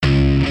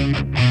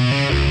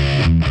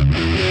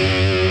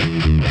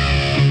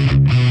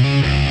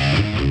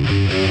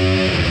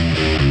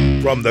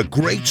From the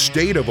great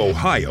state of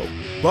Ohio,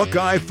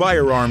 Buckeye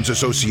Firearms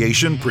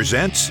Association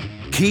presents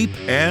Keep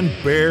and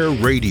Bear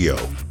Radio,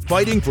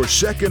 fighting for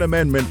Second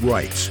Amendment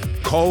rights,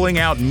 calling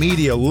out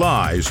media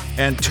lies,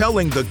 and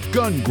telling the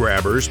gun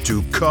grabbers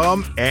to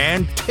come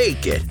and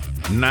take it.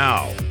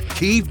 Now,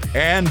 Keep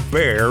and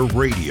Bear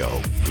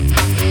Radio.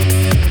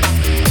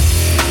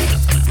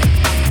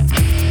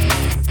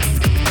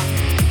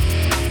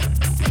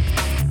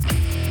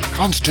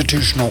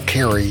 Constitutional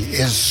carry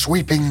is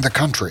sweeping the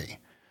country.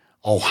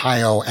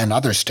 Ohio and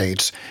other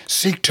states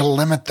seek to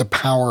limit the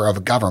power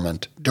of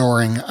government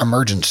during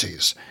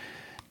emergencies.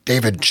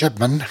 David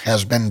Chipman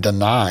has been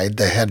denied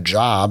the head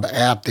job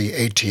at the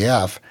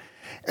ATF,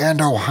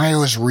 and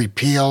Ohio's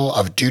repeal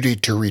of duty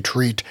to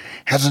retreat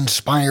has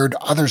inspired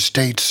other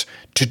states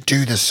to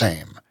do the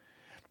same.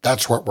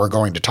 That's what we're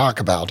going to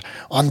talk about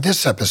on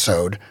this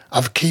episode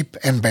of Keep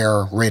and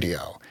Bear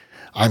Radio.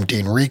 I'm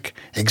Dean Rieck,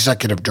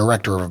 Executive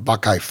Director of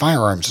Buckeye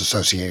Firearms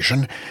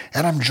Association,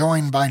 and I'm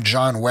joined by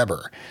John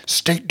Weber,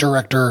 State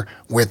Director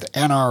with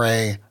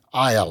NRA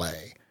ILA.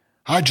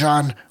 Hi,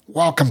 John.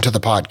 Welcome to the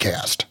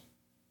podcast.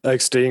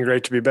 Thanks, Dean.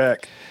 Great to be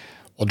back.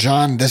 Well,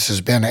 John, this has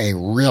been a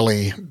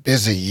really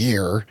busy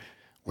year.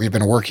 We've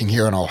been working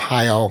here in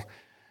Ohio,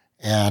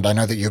 and I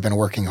know that you've been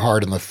working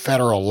hard on the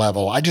federal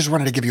level. I just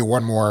wanted to give you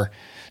one more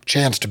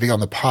chance to be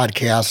on the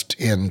podcast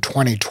in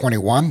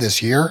 2021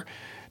 this year,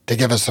 to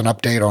give us an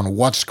update on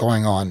what's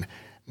going on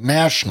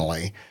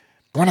nationally.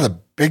 One of the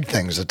big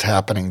things that's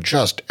happening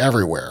just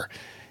everywhere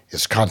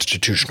is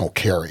constitutional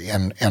carry,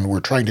 and we're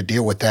trying to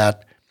deal with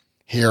that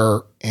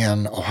here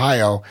in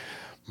Ohio,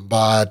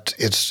 but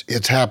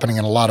it's happening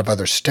in a lot of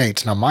other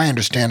states. Now, my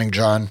understanding,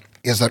 John,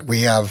 is that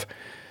we have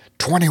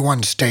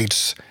 21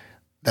 states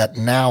that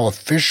now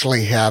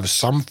officially have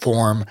some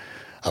form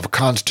of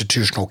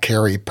constitutional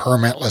carry,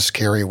 permitless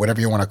carry, whatever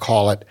you want to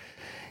call it,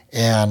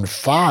 and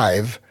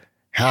 5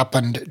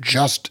 happened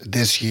just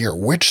this year.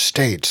 Which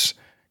states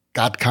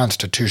got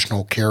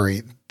constitutional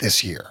carry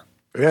this year?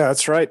 Yeah,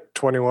 that's right.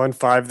 21,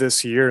 5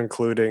 this year,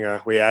 including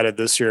we added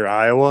this year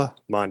Iowa,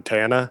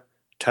 Montana,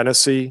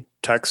 Tennessee,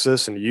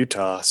 Texas, and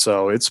Utah.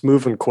 So it's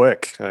moving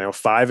quick.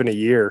 5 in a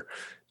year,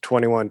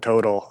 21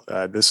 total.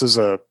 This is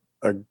a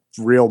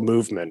real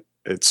movement.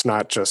 It's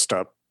not just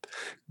a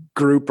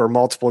group or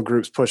multiple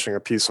groups pushing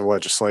a piece of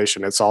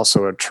legislation. It's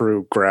also a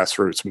true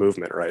grassroots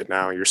movement right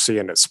now. You're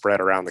seeing it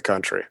spread around the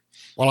country.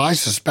 Well, I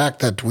suspect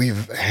that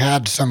we've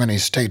had so many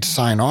states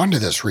sign on to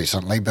this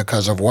recently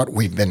because of what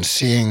we've been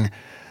seeing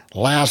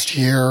last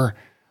year,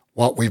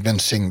 what we've been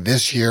seeing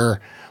this year,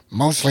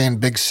 mostly in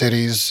big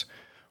cities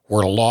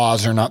where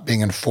laws are not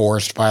being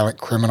enforced, violent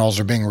criminals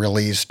are being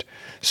released,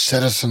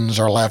 citizens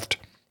are left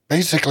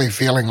basically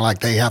feeling like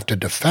they have to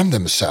defend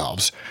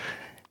themselves.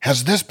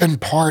 Has this been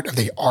part of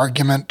the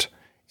argument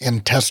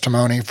in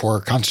testimony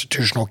for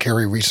constitutional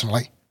carry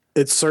recently?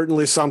 It's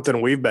certainly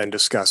something we've been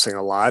discussing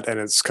a lot, and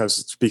it's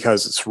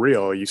because it's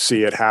real. You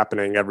see it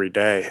happening every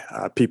day.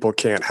 People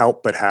can't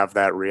help but have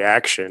that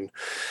reaction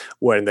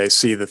when they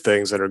see the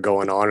things that are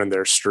going on in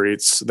their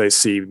streets. They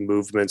see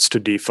movements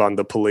to defund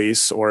the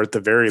police, or at the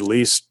very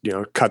least,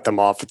 cut them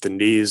off at the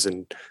knees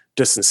and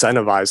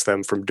disincentivize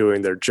them from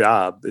doing their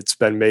job. It's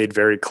been made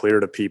very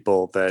clear to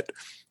people that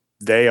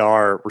they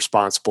are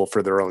responsible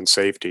for their own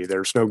safety.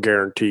 There's no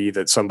guarantee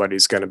that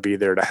somebody's going to be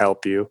there to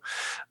help you.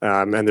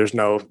 And there's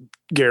no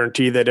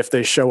guarantee that if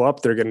they show up,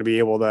 they're going to be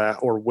able to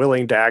or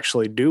willing to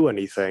actually do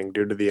anything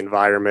due to the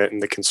environment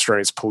and the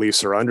constraints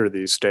police are under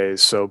these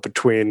days. So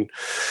between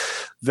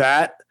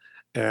that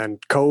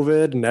and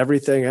COVID and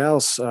everything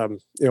else,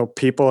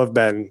 people have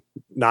been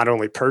not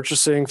only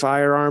purchasing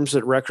firearms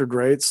at record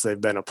rates, they've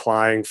been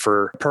applying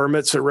for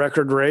permits at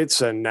record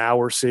rates, and now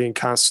we're seeing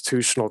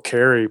constitutional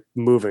carry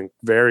moving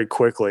very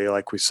quickly.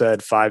 Like we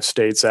said, 5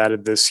 states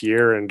added this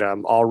year, and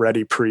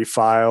already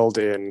pre-filed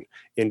in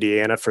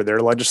Indiana for their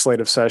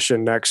legislative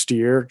session next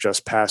year,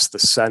 just passed the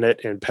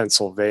Senate in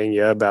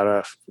Pennsylvania about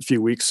a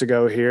few weeks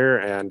ago here,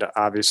 and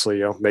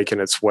obviously making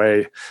its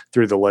way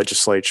through the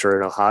legislature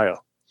in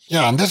Ohio.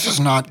 Yeah, and this is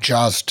not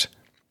just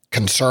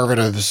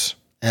conservatives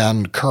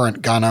and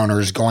current gun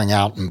owners going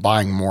out and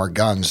buying more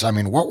guns. I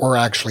mean, what we're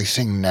actually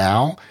seeing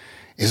now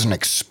is an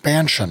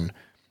expansion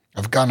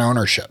of gun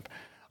ownership.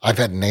 I've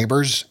had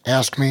neighbors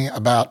ask me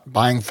about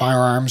buying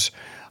firearms.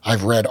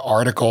 I've read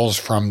articles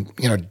from,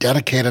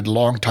 dedicated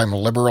longtime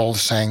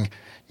liberals saying,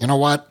 you know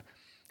what,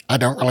 I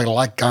don't really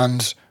like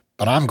guns,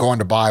 but I'm going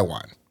to buy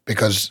one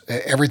because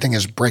everything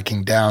is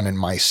breaking down in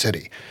my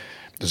city.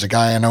 There's a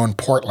guy I know in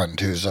Portland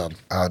who's a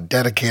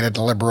dedicated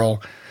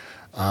liberal,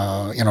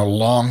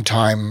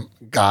 long-time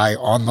guy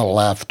on the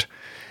left,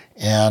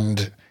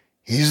 and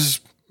he's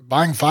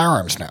buying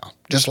firearms now,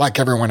 just like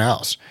everyone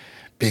else,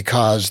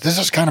 because this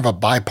is kind of a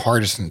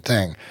bipartisan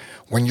thing.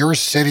 When your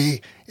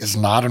city is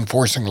not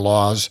enforcing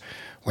laws,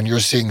 when you're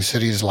seeing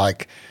cities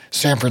like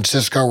San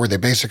Francisco where they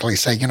basically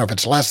say, if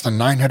it's less than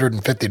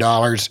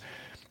 $950,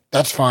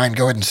 that's fine,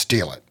 go ahead and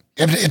steal it.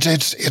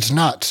 It's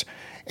nuts.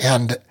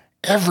 And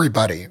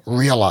everybody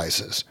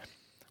realizes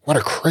what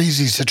a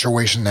crazy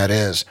situation that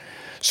is.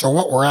 So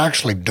what we're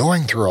actually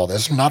doing through all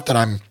this, not that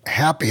I'm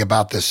happy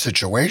about this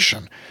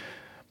situation,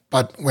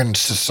 but when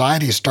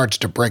society starts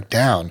to break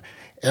down,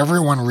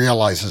 everyone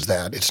realizes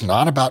that it's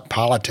not about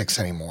politics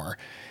anymore.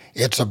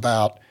 It's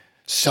about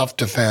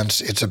self-defense.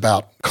 It's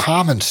about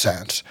common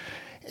sense.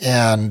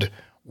 And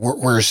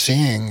we're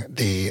seeing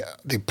the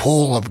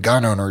pool of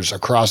gun owners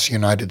across the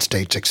United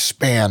States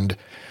expand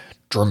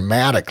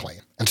dramatically.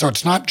 And so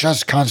it's not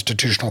just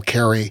constitutional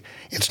carry.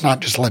 It's not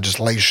just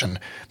legislation.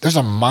 There's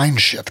a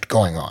mind shift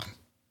going on.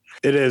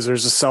 It is.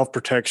 There's a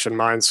self-protection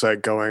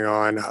mindset going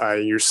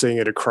on. You're seeing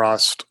it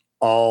across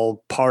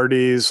all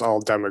parties,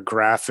 all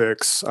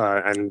demographics,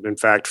 and in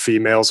fact,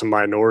 females and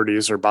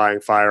minorities are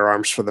buying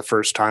firearms for the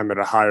first time at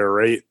a higher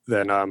rate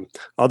than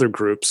other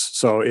groups.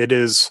 So it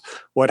is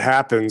what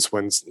happens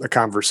when a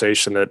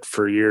conversation that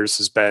for years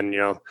has been,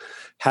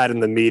 had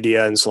in the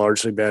media and has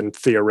largely been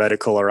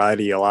theoretical or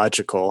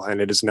ideological, and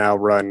it is now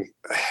run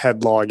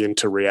headlong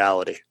into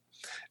reality.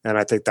 And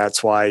I think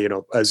that's why,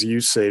 as you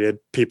stated,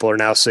 people are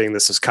now seeing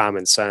this as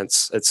common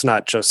sense. It's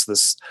not just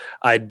this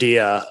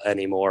idea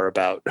anymore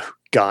about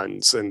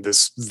guns and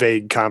this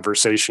vague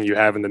conversation you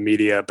have in the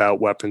media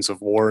about weapons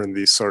of war and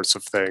these sorts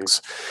of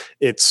things.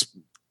 It's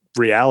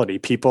reality.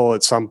 People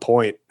at some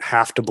point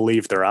have to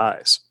believe their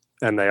eyes,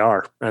 and they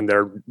are. And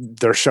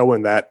they're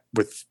showing that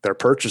with their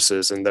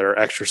purchases and their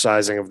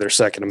exercising of their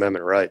Second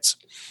Amendment rights.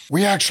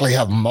 We actually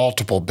have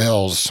multiple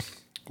bills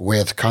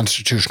with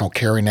constitutional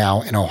carry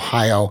now in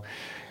Ohio.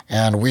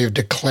 And we've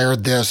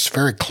declared this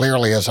very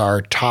clearly as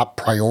our top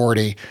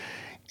priority.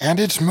 And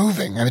it's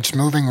moving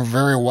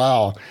very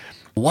well.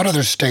 What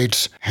other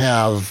states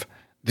have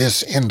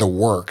this in the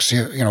works?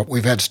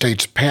 We've had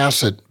states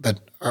pass it,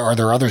 but are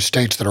there other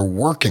states that are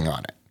working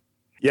on it?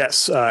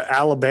 Yes,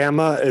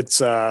 Alabama, it's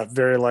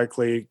very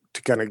likely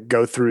to kind of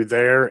go through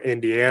there.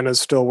 Indiana's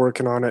still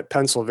working on it.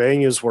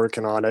 Pennsylvania's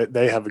working on it.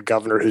 They have a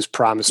governor who's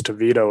promised to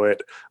veto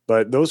it.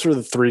 But those are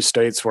the three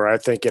states where I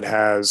think it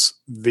has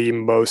the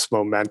most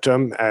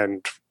momentum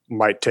and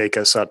might take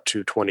us up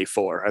to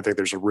 24. I think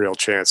there's a real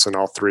chance in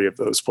all three of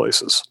those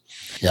places.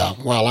 Yeah,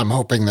 well, I'm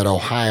hoping that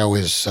Ohio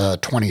is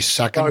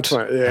 22nd.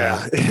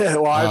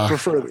 Well, I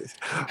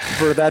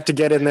prefer that to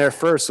get in there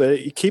first.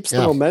 It keeps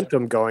the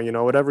momentum going,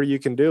 whatever you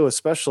can do,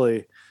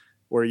 especially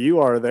where you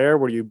are there,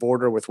 where you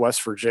border with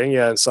West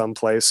Virginia in some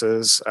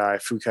places.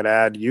 If we could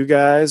add you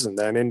guys and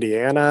then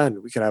Indiana,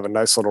 and we could have a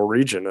nice little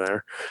region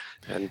there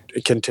and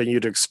continue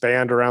to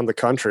expand around the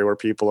country where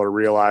people are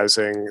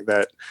realizing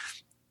that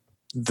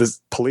the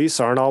police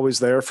aren't always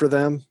there for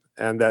them,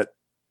 and that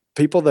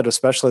people that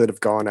have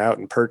gone out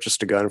and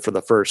purchased a gun for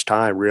the first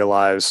time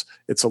realize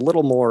it's a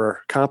little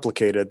more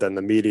complicated than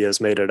the media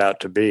has made it out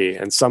to be.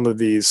 And some of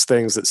these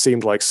things that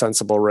seemed like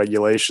sensible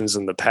regulations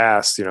in the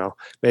past,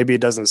 maybe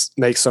it doesn't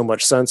make so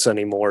much sense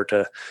anymore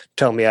to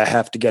tell me I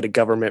have to get a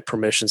government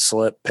permission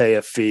slip, pay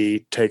a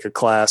fee, take a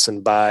class,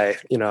 and buy,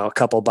 a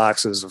couple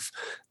boxes of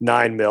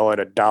 9mm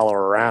at $1 a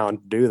round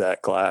to do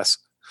that class.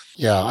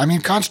 Yeah, I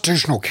mean,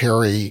 constitutional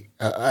carry,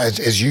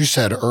 as you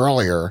said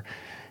earlier,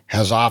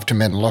 has often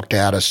been looked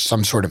at as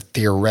some sort of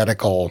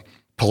theoretical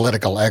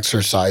political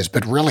exercise,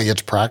 but really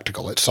it's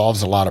practical. It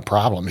solves a lot of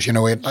problems. It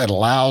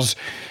allows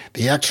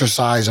the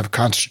exercise of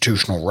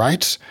constitutional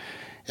rights.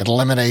 It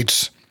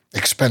eliminates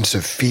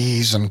expensive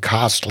fees and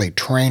costly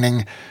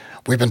training.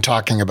 We've been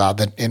talking about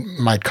that it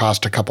might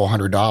cost a couple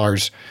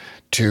 $100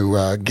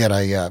 to get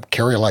a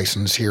carry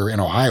license here in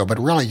Ohio. But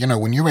really,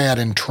 when you add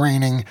in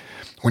training,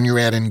 when you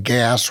add in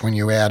gas, when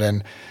you add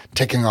in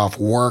taking off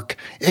work,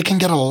 it can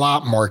get a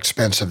lot more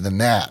expensive than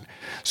that.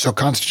 So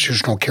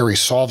constitutional carry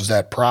solves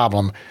that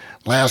problem.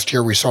 Last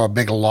year, we saw a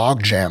big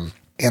logjam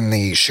in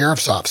the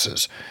sheriff's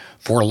offices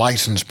for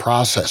license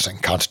processing.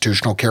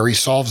 Constitutional carry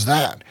solves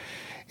that.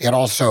 It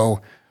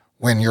also,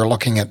 when you're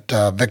looking at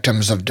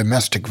victims of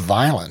domestic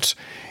violence,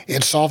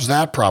 it solves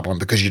that problem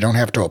because you don't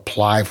have to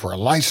apply for a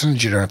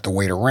license. You don't have to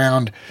wait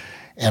around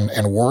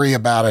and worry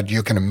about it.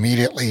 You can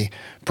immediately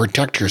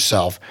protect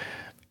yourself.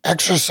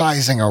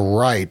 Exercising a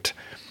right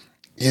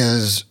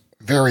is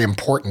very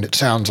important. It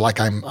sounds like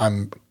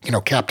I'm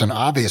Captain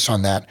Obvious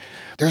on that.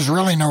 There's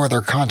really no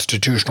other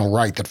constitutional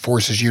right that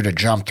forces you to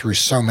jump through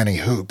so many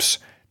hoops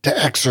to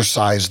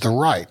exercise the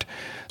right.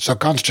 So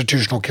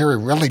constitutional carry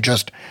really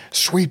just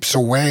sweeps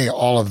away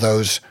all of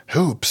those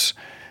hoops,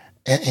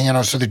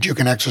 so that you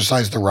can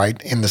exercise the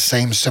right in the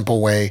same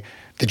simple way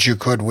that you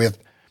could with,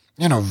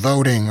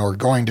 voting or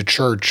going to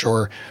church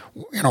or,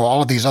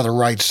 all of these other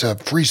rights,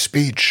 free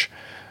speech.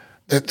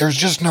 There's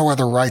just no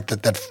other right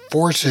that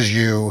forces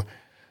you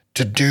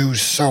to do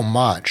so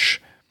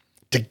much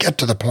to get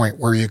to the point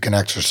where you can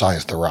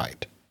exercise the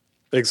right.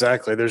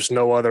 Exactly. There's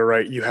no other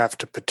right you have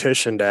to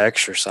petition to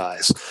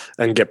exercise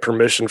and get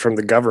permission from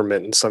the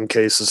government in some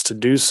cases to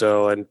do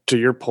so. And to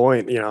your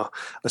point,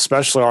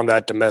 especially on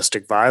that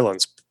domestic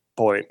violence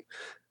point,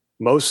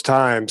 most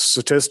times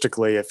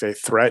statistically, if a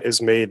threat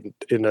is made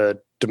in a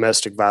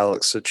domestic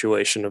violence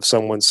situation, if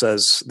someone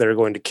says they're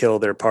going to kill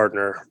their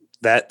partner,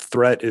 that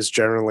threat is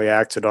generally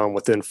acted on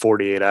within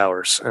 48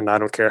 hours. And I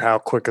don't care how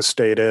quick a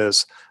state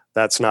is,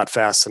 that's not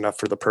fast enough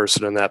for the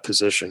person in that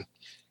position.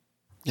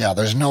 Yeah,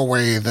 there's no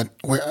way that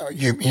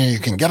you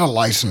can get a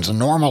license. A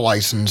normal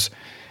license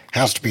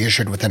has to be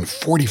issued within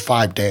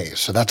 45 days,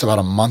 so that's about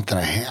a month and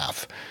a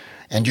half.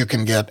 And you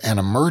can get an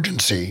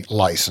emergency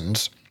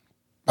license,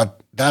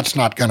 but that's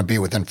not going to be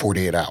within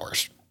 48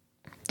 hours.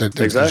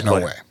 There's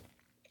no way.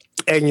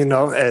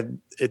 And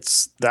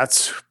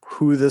that's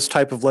who this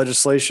type of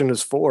legislation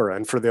is for,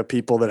 and for the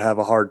people that have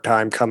a hard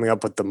time coming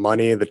up with the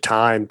money, the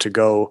time to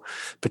go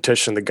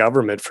petition the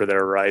government for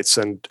their rights,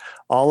 and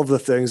all of the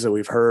things that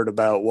we've heard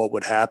about what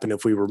would happen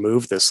if we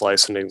remove this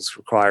licensing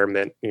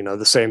requirement.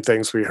 The same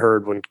things we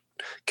heard when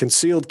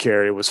concealed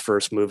carry was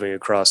first moving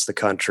across the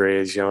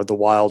country, the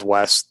Wild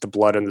West, the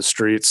blood in the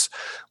streets.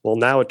 Well,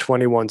 now at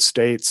 21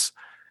 states,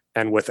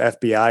 and with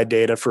FBI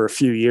data for a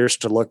few years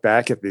to look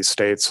back at these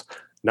states,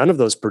 none of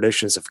those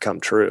predictions have come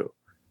true.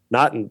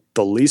 Not in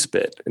the least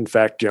bit. In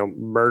fact,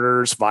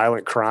 murders,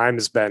 violent crime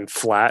has been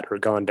flat or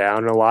gone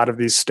down in a lot of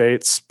these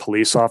states.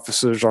 Police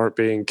officers aren't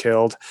being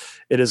killed.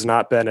 It has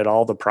not been at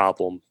all the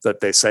problem that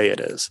they say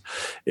it is.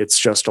 It's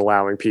just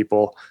allowing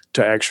people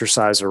to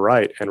exercise a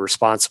right, and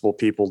responsible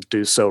people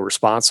do so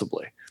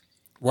responsibly.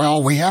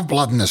 Well, we have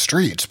blood in the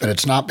streets, but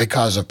it's not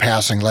because of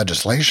passing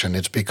legislation.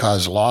 It's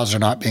because laws are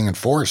not being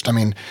enforced. I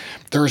mean,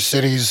 there are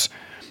cities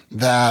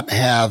that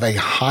have a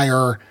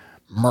higher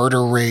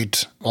murder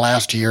rate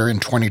last year in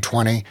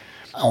 2020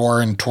 or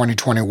in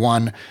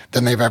 2021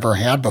 than they've ever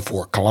had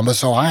before.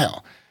 Columbus,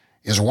 Ohio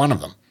is one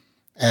of them.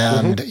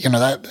 And,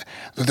 that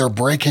they're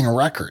breaking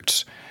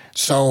records.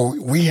 So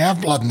we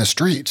have blood in the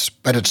streets,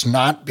 but it's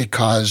not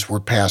because we're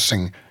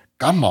passing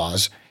gun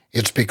laws.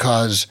 It's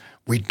because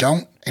we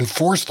don't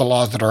enforce the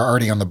laws that are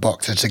already on the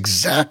books. It's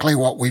exactly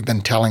what we've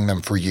been telling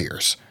them for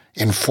years.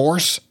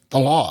 Enforce the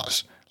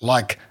laws.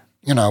 Like,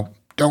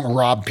 don't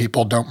rob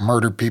people, don't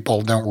murder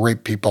people, don't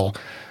rape people.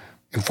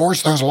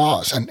 Enforce those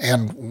laws.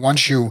 And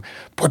once you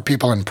put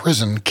people in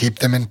prison, keep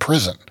them in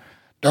prison.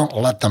 Don't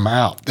let them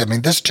out. I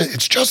mean, it's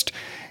just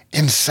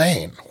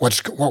insane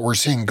what we're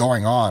seeing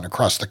going on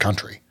across the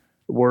country.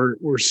 We're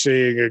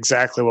seeing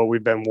exactly what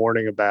we've been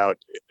warning about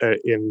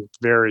in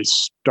very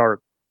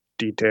stark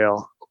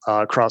detail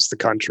across the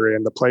country.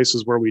 And the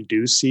places where we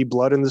do see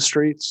blood in the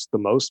streets, the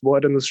most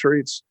blood in the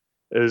streets,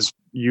 is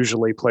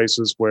usually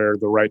places where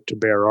the right to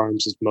bear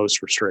arms is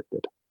most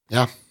restricted.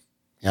 Yeah.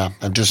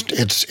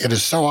 It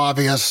is so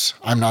obvious.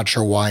 I'm not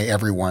sure why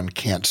everyone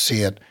can't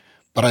see it,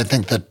 but I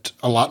think that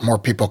a lot more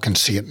people can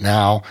see it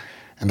now,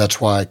 and that's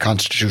why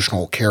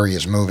constitutional carry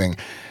is moving.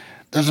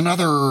 There's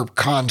another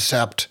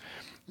concept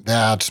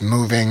that's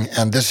moving,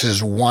 and this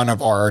is one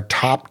of our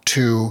top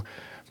two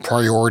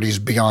priorities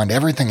beyond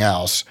everything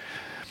else,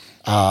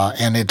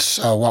 and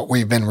it's what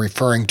we've been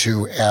referring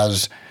to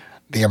as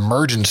the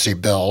emergency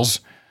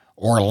bills,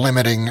 or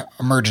limiting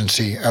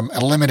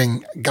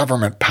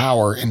government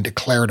power in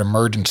declared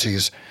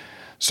emergencies.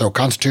 So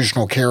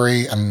constitutional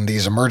carry and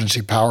these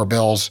emergency power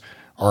bills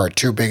are our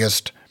two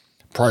biggest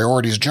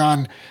priorities.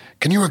 John,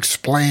 can you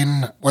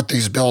explain what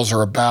these bills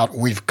are about?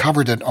 We've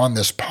covered it on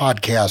this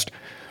podcast,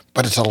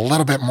 but it's a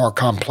little bit more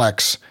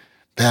complex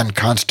than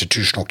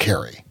constitutional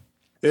carry.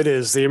 It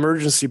is. The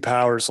emergency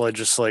powers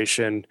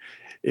legislation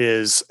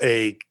is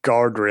a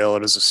guardrail.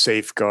 It is a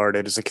safeguard.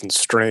 It is a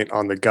constraint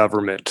on the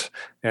government.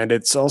 And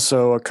it's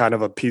also a kind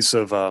of a piece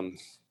of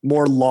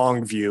more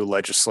long view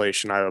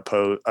legislation, I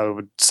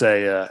would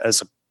say,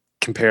 as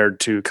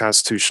compared to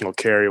constitutional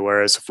carry,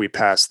 whereas if we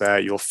pass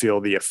that, you'll feel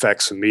the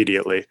effects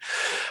immediately.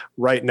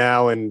 Right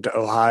now in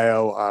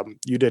Ohio,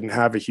 you didn't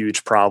have a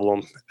huge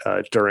problem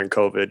during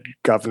COVID.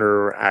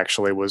 Governor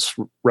actually was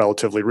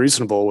relatively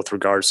reasonable with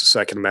regards to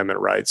Second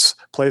Amendment rights.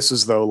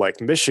 Places, though,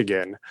 like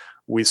Michigan,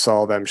 we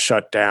saw them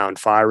shut down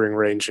firing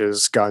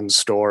ranges, gun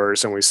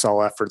stores, and we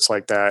saw efforts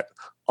like that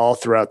all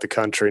throughout the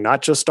country,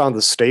 not just on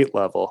the state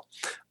level,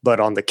 but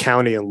on the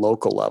county and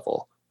local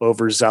level.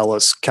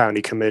 Overzealous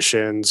county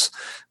commissions,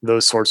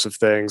 those sorts of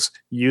things,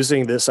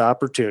 using this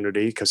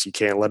opportunity, because you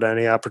can't let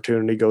any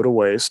opportunity go to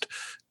waste,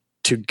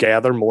 to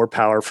gather more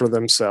power for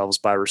themselves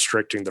by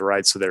restricting the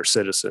rights of their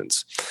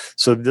citizens.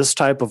 So this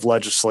type of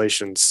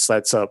legislation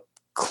sets up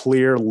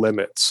clear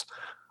limits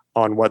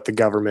on what the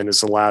government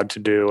is allowed to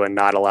do and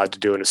not allowed to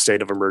do in a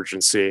state of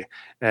emergency,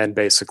 and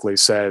basically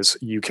says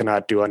you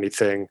cannot do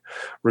anything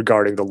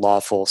regarding the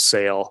lawful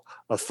sale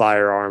of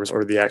firearms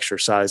or the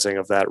exercising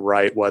of that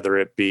right, whether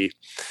it be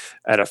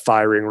at a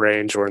firing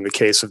range or, in the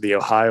case of the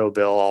Ohio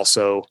bill,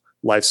 also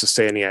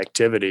life-sustaining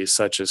activities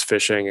such as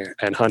fishing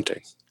and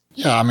hunting.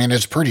 Yeah, I mean,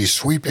 it's pretty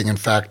sweeping. In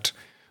fact,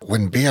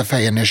 when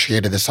BFA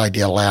initiated this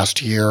idea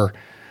last year,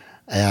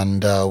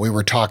 and we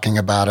were talking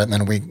about it, and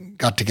then we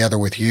got together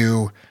with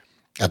you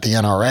at the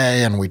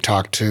NRA, and we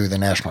talked to the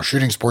National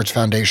Shooting Sports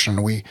Foundation,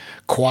 and we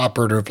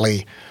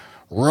cooperatively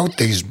wrote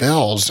these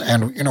bills.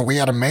 And, we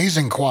had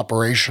amazing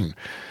cooperation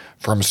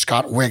from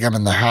Scott Wiggum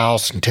in the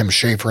House and Tim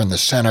Schafer in the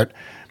Senate.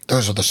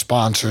 Those are the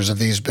sponsors of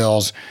these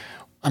bills.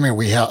 I mean,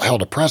 we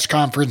held a press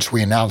conference.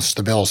 We announced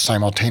the bills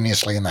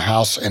simultaneously in the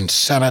House and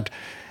Senate,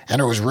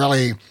 and it was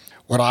really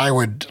what I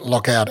would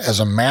look at as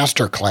a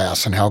master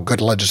class in how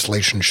good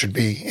legislation should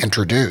be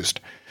introduced.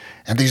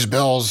 And these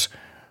bills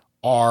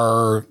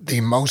are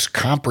the most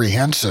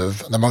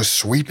comprehensive, the most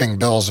sweeping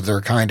bills of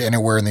their kind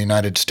anywhere in the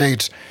United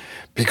States.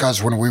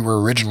 Because when we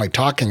were originally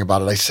talking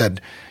about it, I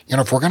said,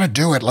 if we're going to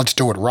do it, let's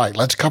do it right.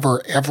 Let's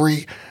cover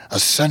every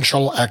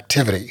essential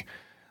activity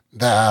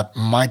that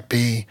might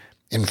be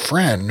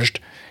infringed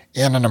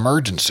in an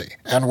emergency.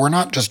 And we're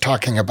not just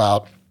talking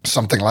about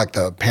something like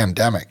the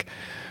pandemic.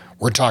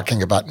 We're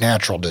talking about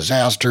natural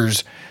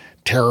disasters,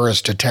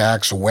 terrorist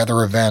attacks,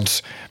 weather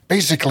events,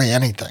 basically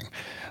anything.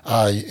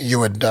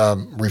 You had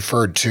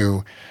referred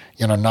to,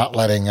 not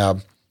letting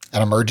an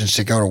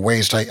emergency go to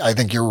waste. I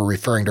think you were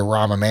referring to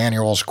Rahm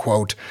Emanuel's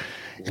quote.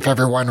 If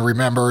everyone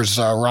remembers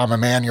Rahm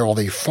Emanuel,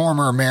 the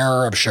former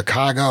mayor of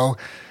Chicago,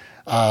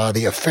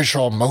 the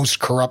official most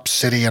corrupt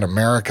city in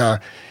America,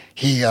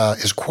 he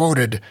is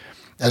quoted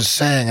as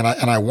saying, and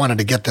I wanted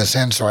to get this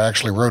in, so I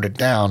actually wrote it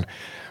down.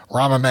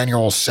 Rahm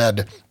Emanuel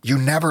said, "You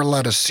never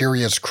let a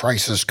serious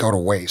crisis go to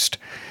waste."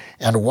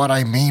 And what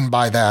I mean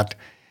by that,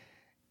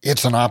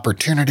 it's an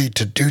opportunity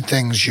to do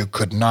things you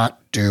could not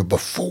do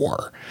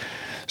before.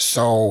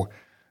 So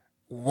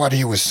what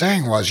he was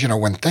saying was,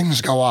 when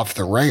things go off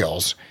the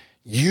rails,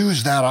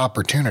 use that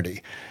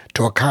opportunity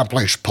to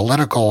accomplish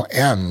political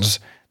ends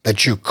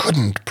that you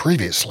couldn't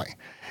previously.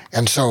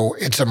 And so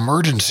it's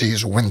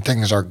emergencies when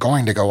things are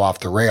going to go off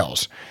the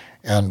rails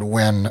and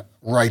when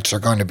rights are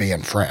going to be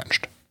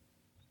infringed.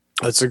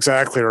 That's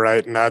exactly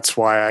right. And that's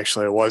why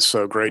actually it was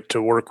so great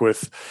to work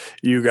with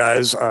you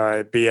guys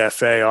at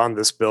BFA on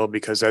this bill,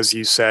 because as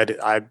you said,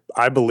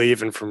 I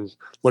believe, and from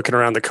looking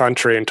around the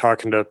country and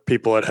talking to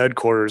people at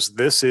headquarters,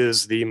 this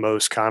is the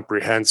most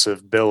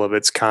comprehensive bill of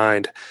its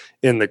kind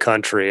in the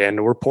country.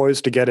 And we're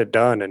poised to get it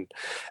done and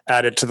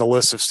add it to the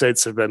list of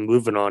states that have been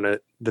moving on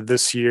it.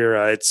 This year,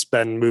 it's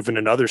been moving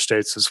in other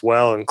states as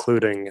well,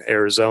 including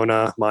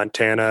Arizona,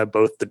 Montana,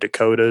 both the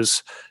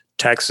Dakotas,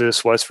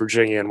 Texas, West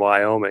Virginia, and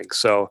Wyoming.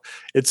 So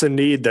it's a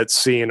need that's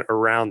seen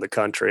around the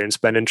country, and it's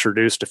been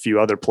introduced a few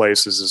other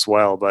places as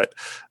well. But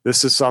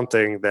this is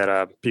something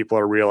that people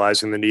are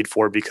realizing the need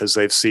for because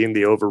they've seen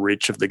the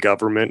overreach of the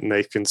government, and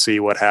they can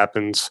see what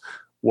happens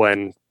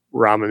when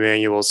Rahm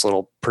Emanuel's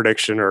little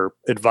prediction or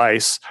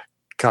advice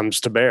comes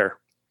to bear.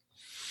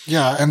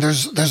 Yeah, and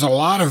there's a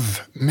lot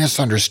of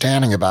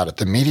misunderstanding about it.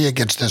 The media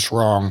gets this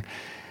wrong,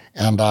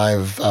 and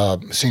I've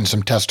seen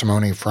some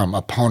testimony from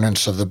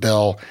opponents of the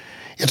bill.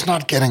 It's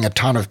not getting a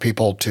ton of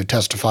people to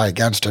testify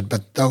against it,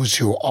 but those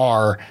who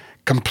are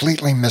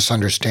completely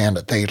misunderstand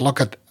it. They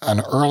look at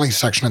an early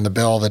section in the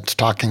bill that's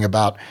talking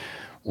about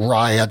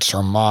riots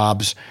or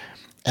mobs,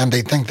 and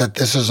they think that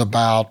this is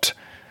about,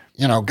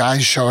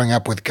 guys showing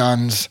up with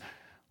guns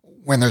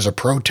when there's a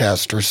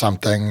protest or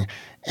something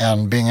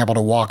and being able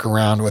to walk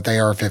around with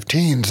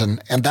AR-15s,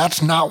 and that's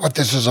not what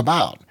this is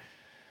about.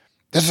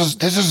 This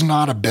is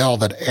not a bill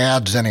that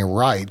adds any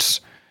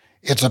rights.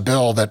 It's a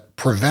bill that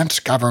prevents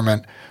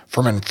government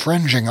from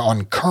infringing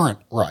on current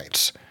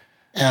rights.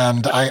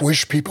 And I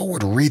wish people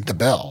would read the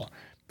bill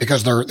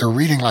because they're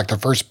reading like the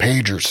first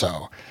page or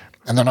so,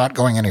 and they're not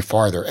going any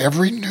farther.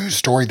 Every news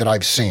story that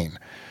I've seen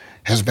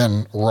has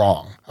been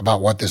wrong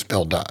about what this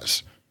bill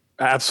does.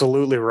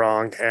 Absolutely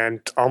wrong.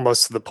 And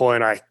almost to the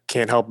point I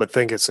can't help but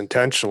think it's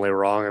intentionally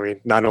wrong. I mean,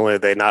 not only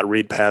did they not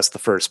read past the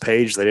first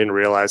page, they didn't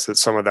realize that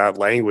some of that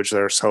language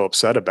they're so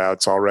upset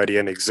about is already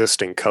an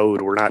existing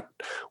code.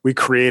 We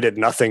created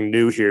nothing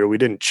new here. We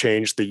didn't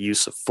change the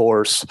use of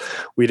force.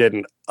 We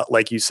didn't,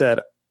 like you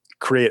said,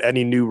 create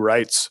any new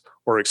rights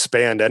or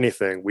expand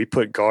anything. We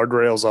put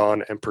guardrails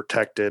on and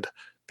protected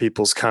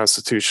people's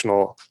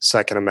constitutional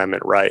Second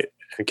Amendment right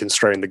and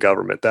constrain the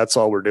government. That's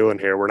all we're doing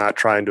here. We're not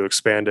trying to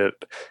expand it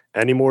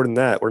any more than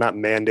that. We're not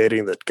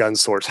mandating that gun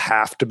stores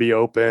have to be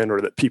open or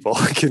that people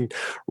can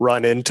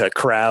run into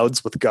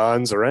crowds with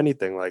guns or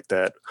anything like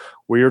that.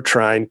 We are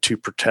trying to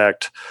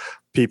protect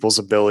people's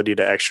ability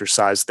to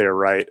exercise their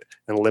right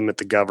and limit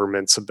the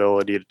government's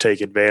ability to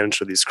take advantage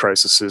of these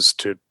crises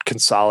to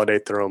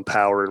consolidate their own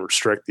power and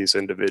restrict these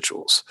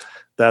individuals.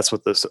 That's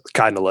what this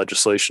kind of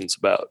legislation is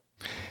about.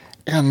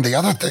 And the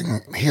other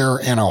thing here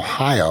in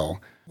Ohio,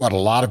 what a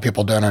lot of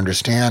people don't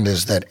understand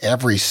is that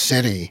every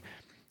city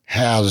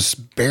has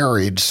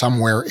buried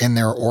somewhere in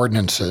their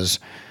ordinances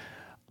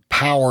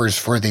powers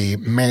for the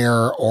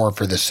mayor or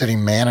for the city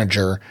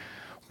manager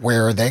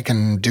where they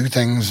can do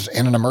things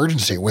in an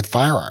emergency with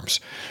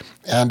firearms.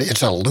 And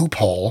it's a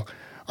loophole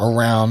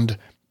around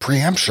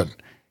preemption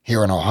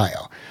here in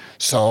Ohio.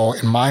 So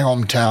in my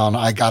hometown,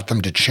 I got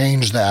them to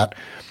change that.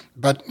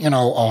 But,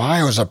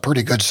 Ohio is a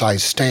pretty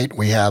good-sized state.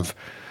 We have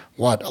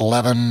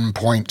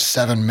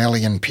 11.7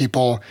 million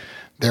people.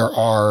 There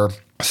are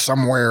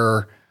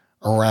somewhere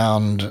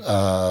around,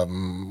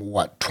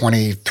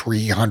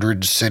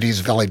 2,300 cities,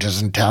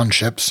 villages, and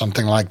townships,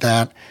 something like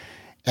that.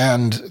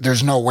 And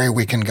there's no way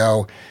we can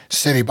go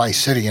city by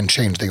city and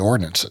change the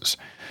ordinances.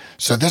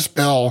 So this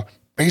bill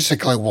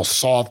basically will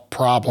solve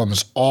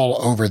problems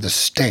all over the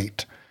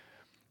state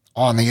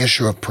on the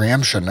issue of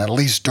preemption, at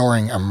least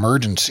during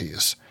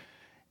emergencies,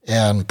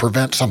 and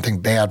prevent something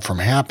bad from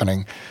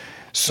happening.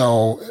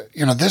 So,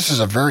 this is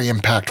a very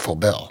impactful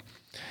bill.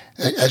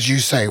 As you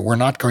say, we're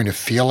not going to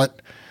feel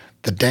it,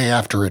 the day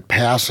after it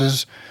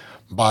passes,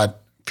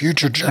 but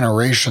future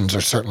generations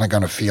are certainly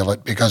going to feel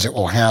it because it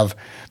will have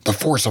the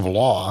force of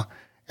law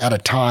at a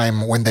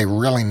time when they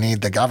really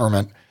need the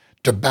government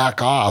to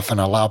back off and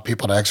allow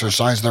people to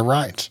exercise their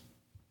rights.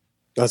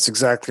 That's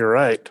exactly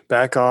right.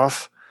 Back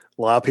off,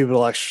 allow people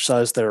to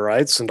exercise their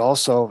rights, and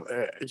also,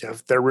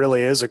 if there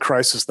really is a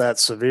crisis that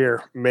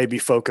severe, maybe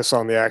focus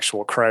on the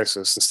actual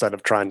crisis instead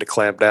of trying to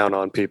clamp down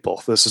on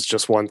people. This is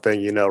just one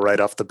thing you know right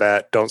off the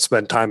bat. Don't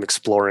spend time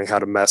exploring how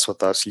to mess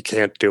with us. You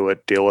can't do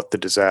it. Deal with the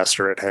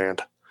disaster at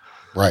hand.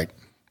 Right,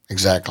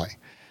 exactly.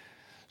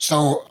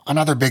 So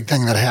another big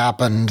thing that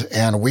happened,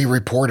 and we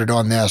reported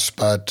on this,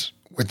 but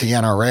with the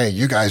NRA,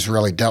 you guys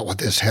really dealt with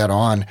this head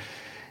on,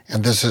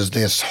 and this is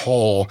this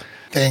whole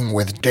thing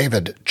with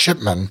David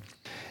Chipman,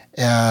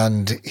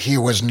 and he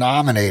was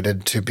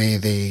nominated to be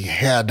the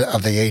head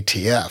of the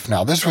ATF.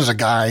 Now, this was a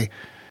guy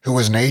who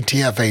was an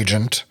ATF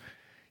agent.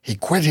 He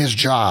quit his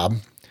job,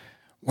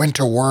 went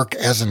to work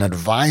as an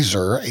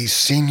advisor, a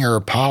senior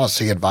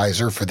policy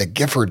advisor for the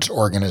Giffords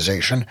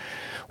Organization,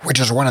 which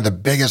is one of the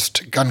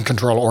biggest gun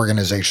control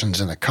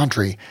organizations in the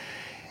country.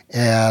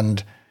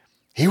 And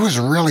he was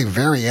really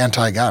very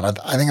anti-gun.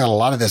 I think a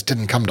lot of this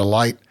didn't come to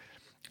light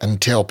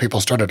until people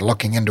started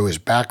looking into his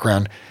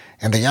background.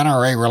 And the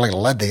NRA really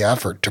led the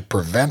effort to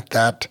prevent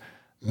that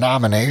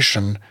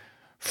nomination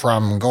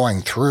from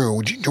going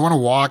through. Do you want to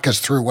walk us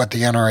through what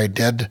the NRA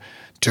did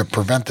to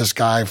prevent this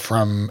guy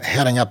from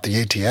heading up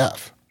the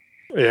ATF?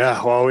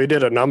 Yeah, well, we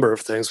did a number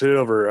of things. We did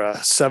over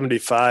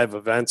 75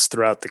 events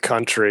throughout the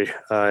country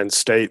in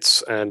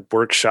states and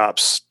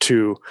workshops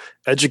to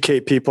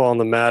educate people on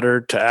the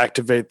matter, to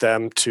activate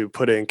them, to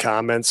put in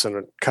comments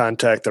and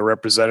contact the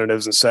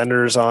representatives and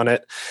senators on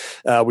it.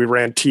 We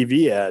ran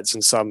TV ads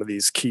in some of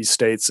these key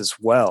states as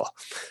well.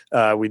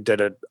 We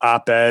did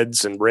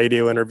op-eds and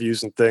radio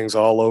interviews and things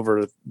all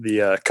over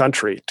the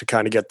country to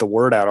kind of get the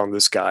word out on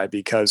this guy,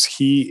 because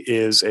he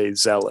is a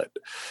zealot.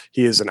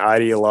 He is an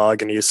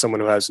ideologue, and he is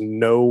someone who has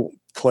no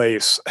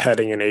place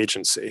heading an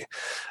agency.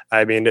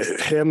 I mean,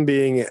 him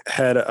being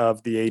head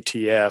of the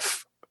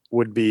ATF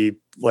would be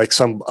like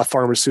a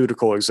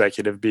pharmaceutical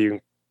executive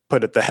being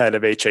put at the head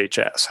of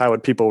HHS. How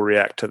would people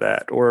react to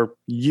that? Or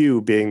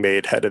you being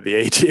made head of the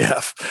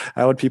ATF?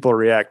 How would people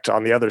react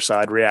on the other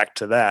side, react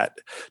to that?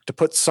 To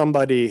put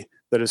somebody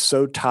that is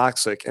so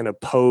toxic and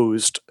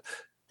opposed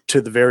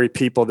to the very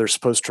people they're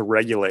supposed to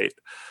regulate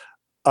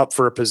up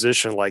for a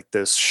position like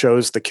this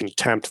shows the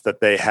contempt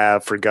that they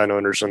have for gun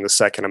owners and the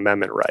Second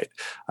Amendment right.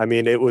 I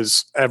mean, it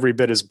was every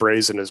bit as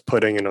brazen as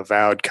putting an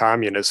avowed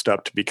communist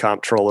up to be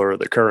comptroller of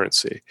the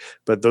currency.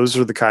 But those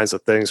are the kinds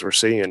of things we're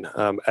seeing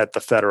at the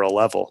federal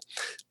level.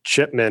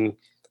 Chipman,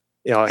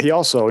 he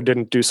also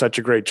didn't do such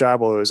a great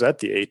job while he was at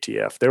the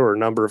ATF. There were a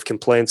number of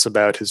complaints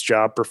about his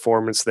job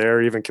performance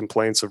there, even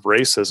complaints of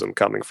racism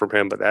coming from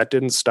him, but that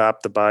didn't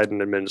stop the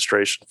Biden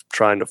administration from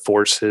trying to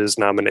force his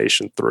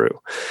nomination through.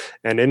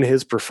 And in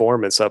his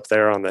performance up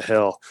there on the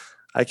Hill,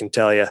 I can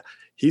tell you,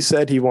 he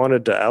said he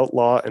wanted to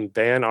outlaw and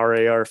ban our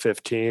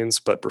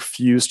AR-15s, but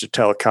refused to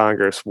tell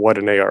Congress what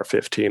an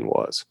AR-15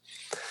 was.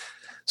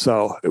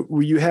 So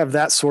you have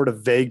that sort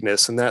of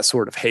vagueness and that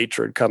sort of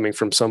hatred coming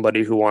from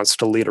somebody who wants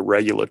to lead a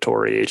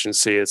regulatory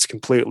agency. It's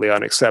completely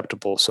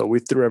unacceptable. So we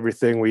threw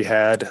everything we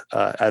had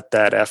at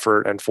that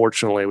effort, and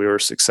fortunately, we were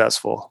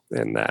successful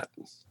in that.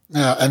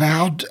 Yeah, and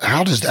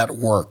how does that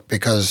work?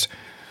 Because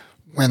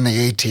when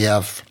the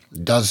ATF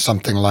does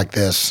something like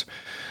this,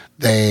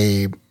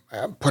 they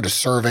put a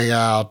survey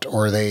out,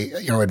 or they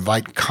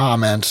invite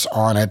comments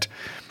on it.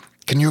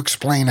 Can you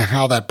explain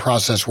how that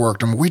process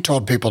worked? And we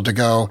told people to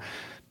go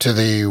to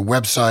the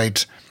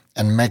website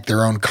and make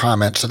their own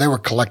comments. So they were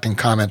collecting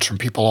comments from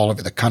people all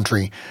over the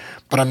country,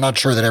 but I'm not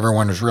sure that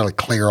everyone was really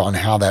clear on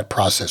how that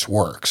process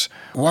works.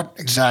 What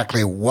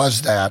exactly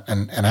was that,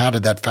 and how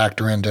did that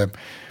factor into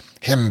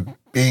him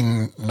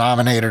being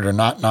nominated or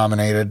not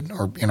nominated,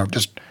 or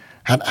just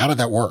how did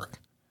that work?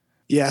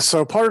 Yeah,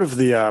 so part of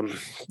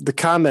the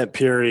comment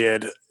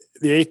period,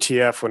 the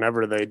ATF,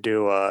 whenever they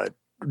do a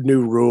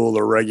new rule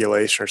or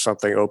regulation or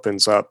something,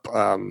 opens up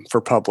for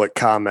public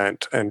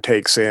comment and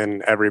takes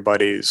in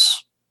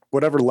everybody's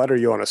whatever letter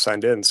you want to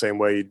send in, same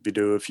way you'd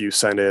do if you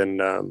send in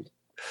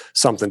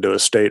something to a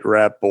state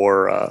rep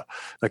or a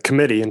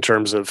committee in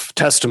terms of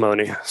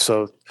testimony.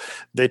 So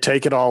they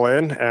take it all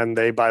in, and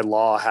they by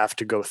law have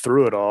to go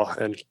through it all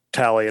and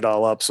tally it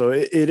all up. So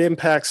it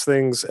impacts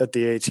things at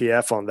the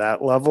ATF on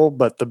that level.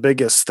 But the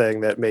biggest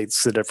thing that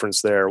makes the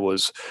difference there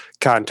was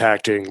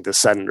contacting the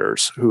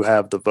senators who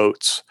have the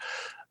votes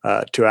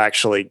to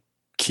actually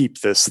keep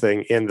this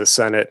thing in the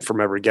Senate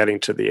from ever getting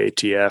to the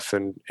ATF.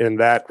 And in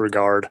that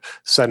regard,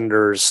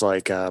 senators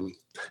like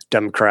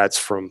Democrats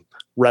from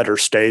redder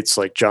states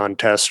like John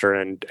Tester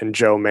and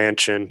Joe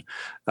Manchin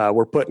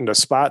were put in a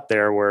spot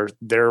there where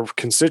their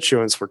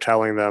constituents were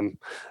telling them,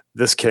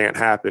 this can't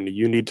happen.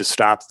 You need to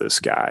stop this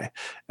guy.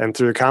 And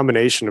through the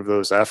combination of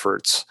those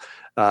efforts,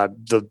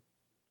 the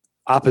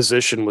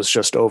opposition was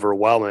just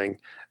overwhelming.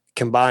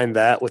 Combine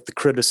that with the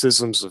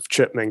criticisms of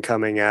Chipman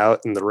coming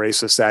out and the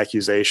racist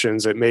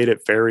accusations, it made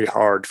it very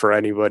hard for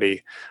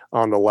anybody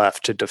on the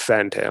left to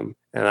defend him.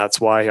 And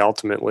that's why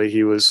ultimately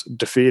he was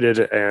defeated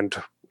and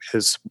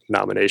his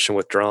nomination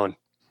withdrawn.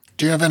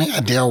 Do you have any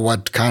idea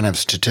what kind of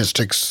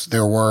statistics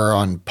there were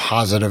on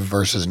positive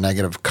versus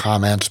negative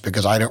comments?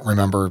 Because I don't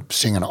remember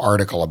seeing an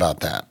article about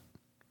that.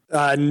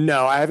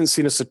 No, I haven't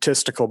seen a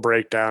statistical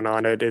breakdown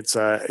on it. It's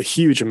a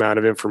huge amount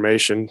of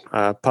information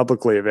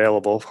publicly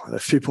available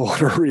if people want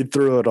to read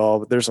through it all,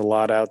 but there's a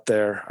lot out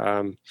there.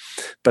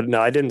 But no,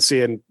 I didn't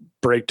see a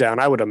breakdown.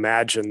 I would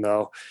imagine,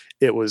 though,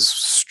 it was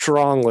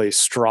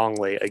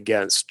strongly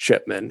against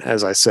Chipman.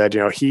 As I said,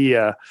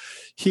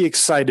 he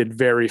excited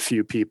very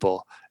few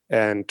people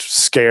and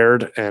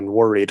scared and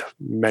worried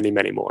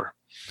many more.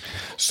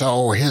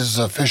 So his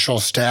official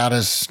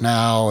status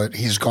now,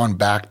 he's gone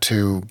back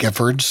to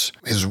Giffords.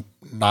 His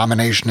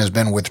nomination has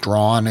been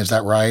withdrawn. Is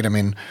that right? I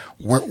mean,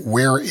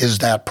 where is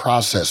that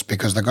process?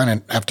 Because they're going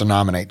to have to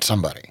nominate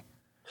somebody.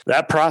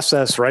 That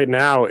process right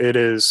now, it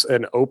is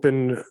an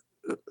open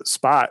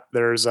spot.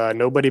 There's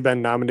nobody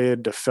been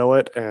nominated to fill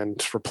it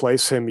and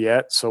replace him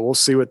yet. So we'll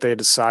see what they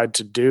decide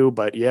to do.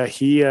 But yeah,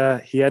 he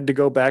had to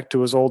go back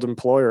to his old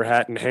employer,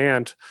 hat in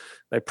hand.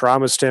 They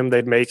promised him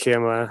they'd make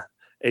him a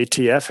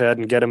ATF head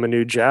and get him a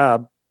new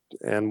job.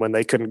 And when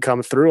they couldn't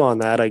come through on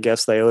that, I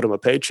guess they owed him a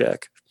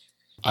paycheck.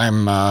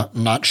 I'm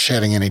not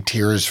shedding any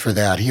tears for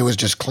that. He was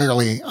just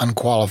clearly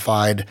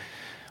unqualified.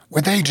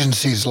 With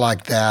agencies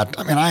like that,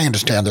 I mean, I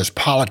understand there's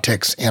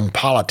politics in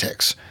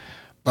politics,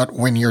 but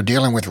when you're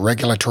dealing with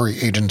regulatory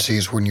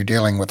agencies, when you're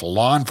dealing with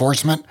law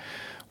enforcement,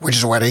 which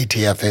is what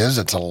ATF is,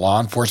 it's a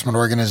law enforcement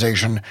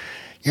organization,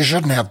 you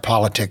shouldn't have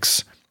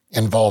politics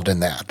involved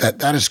in that.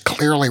 That is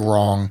clearly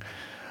wrong.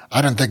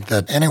 I don't think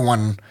that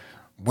anyone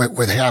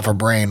with half a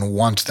brain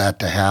wants that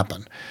to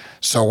happen.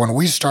 So when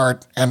we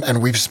start,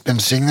 and we've been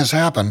seeing this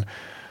happen,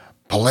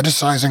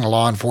 politicizing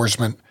law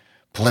enforcement,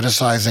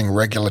 politicizing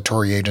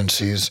regulatory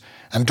agencies,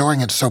 and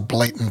doing it so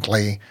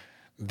blatantly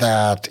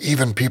that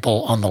even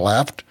people on the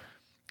left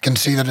can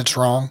see that it's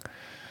wrong.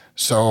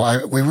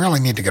 So we really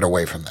need to get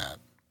away from that.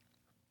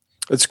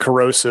 It's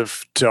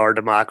corrosive to our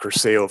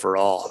democracy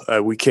overall.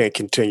 We can't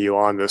continue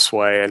on this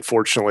way.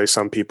 Unfortunately,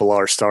 some people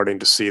are starting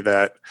to see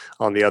that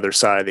on the other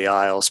side of the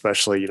aisle,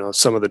 especially,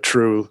 some of the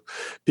true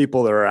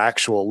people that are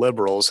actual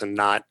liberals and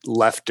not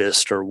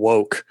leftist or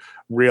woke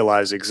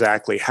realize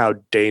exactly how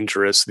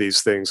dangerous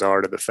these things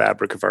are to the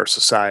fabric of our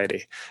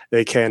society.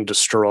 They can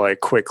destroy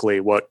quickly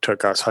what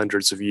took us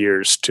hundreds of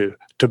years to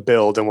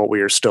build and what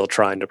we are still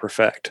trying to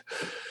perfect.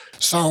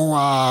 So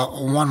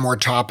one more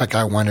topic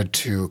I wanted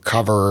to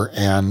cover,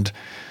 and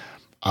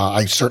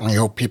I certainly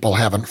hope people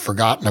haven't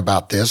forgotten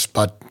about this,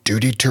 but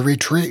duty to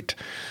retreat.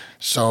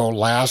 So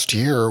last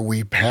year,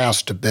 we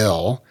passed a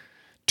bill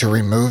to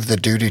remove the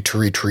duty to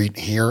retreat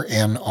here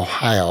in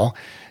Ohio,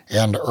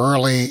 and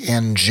early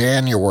in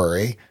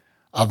January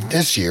of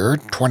this year,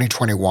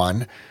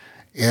 2021,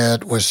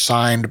 it was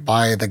signed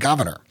by the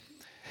governor.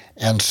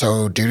 And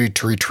so duty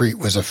to retreat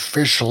was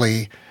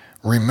officially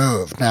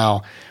removed.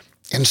 Now,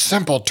 in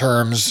simple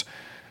terms,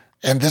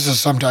 and this is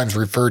sometimes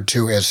referred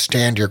to as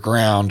stand your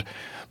ground,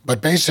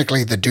 but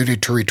basically the duty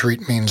to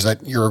retreat means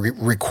that you're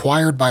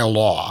required by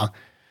law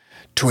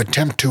to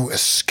attempt to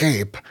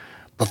escape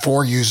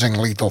before using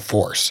lethal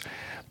force.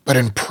 But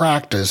in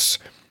practice,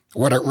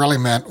 what it really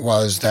meant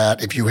was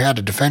that if you had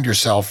to defend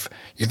yourself,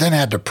 you then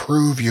had to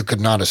prove you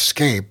could not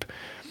escape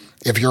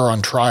if you're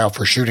on trial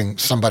for shooting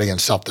somebody in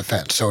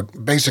self-defense. So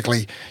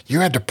basically,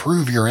 you had to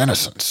prove your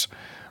innocence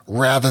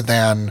rather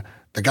than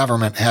the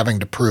government having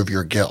to prove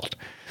your guilt.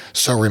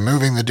 So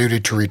removing the duty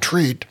to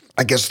retreat,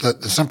 I guess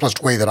the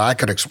simplest way that I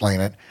could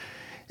explain it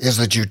is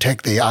that you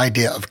take the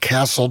idea of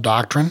castle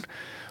doctrine,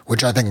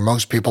 which I think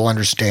most people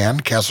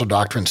understand. Castle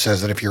doctrine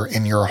says that if you're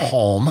in your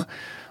home,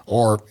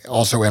 or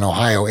also in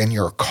Ohio, in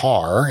your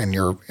car, in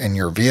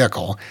your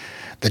vehicle,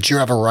 that you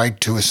have a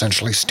right to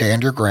essentially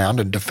stand your ground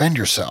and defend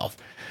yourself.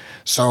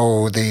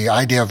 So the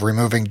idea of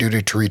removing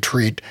duty to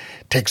retreat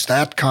takes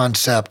that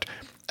concept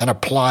and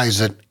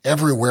applies it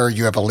everywhere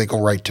you have a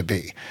legal right to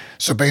be.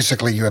 So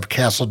basically, you have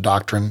castle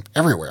doctrine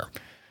everywhere.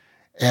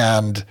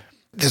 And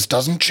this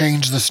doesn't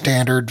change the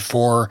standard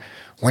for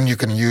when you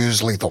can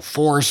use lethal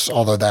force,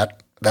 although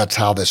that's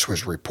how this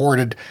was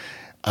reported.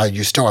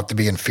 You still have to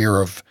be in fear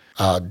of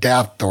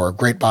death or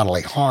great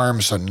bodily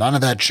harm, so none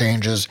of that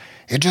changes.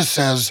 It just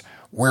says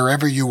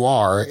wherever you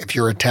are, if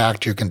you're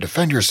attacked, you can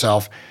defend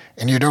yourself,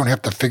 and you don't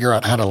have to figure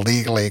out how to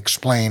legally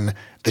explain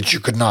that you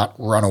could not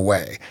run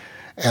away.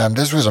 And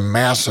this was a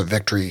massive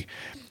victory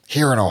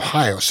here in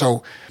Ohio.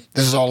 So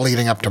this is all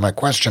leading up to my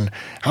question.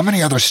 How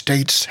many other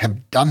states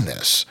have done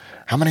this?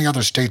 How many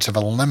other states have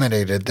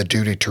eliminated the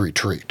duty to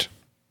retreat?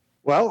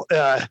 Well,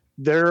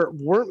 there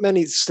weren't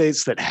many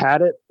states that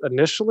had it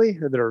initially.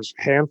 There's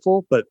a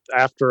handful, but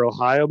after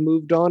Ohio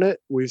moved on it,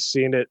 we've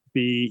seen it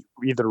be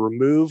either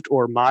removed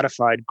or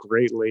modified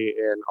greatly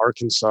in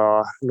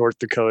Arkansas, North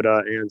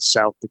Dakota, and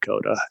South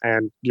Dakota.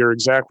 And you're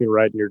exactly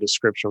right in your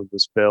description of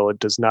this bill. It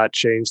does not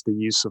change the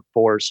use of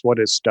force. What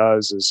it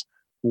does is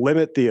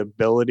limit the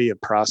ability of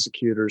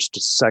prosecutors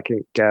to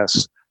second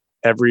guess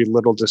every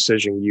little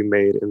decision you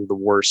made in the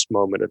worst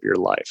moment of your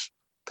life.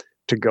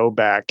 To go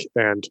back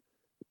and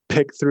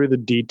pick through the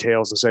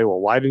details and say, well,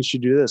 why didn't you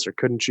do this? Or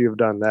couldn't you have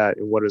done that?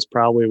 In what is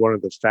probably one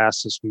of the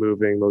fastest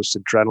moving, most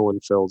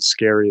adrenaline filled,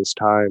 scariest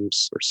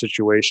times or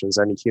situations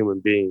any human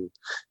being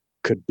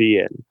could be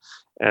in.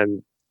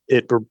 And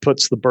it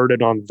puts the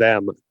burden on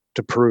them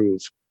to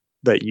prove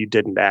that you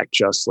didn't act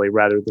justly,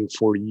 rather than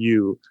for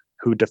you,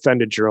 who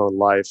defended your own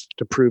life,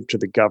 to prove to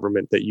the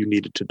government that you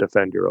needed to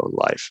defend your own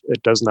life.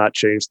 It does not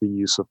change the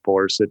use of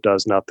force. It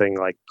does nothing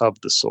like of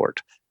the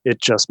sort.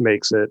 It just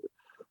makes it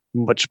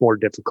much more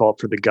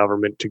difficult for the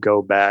government to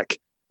go back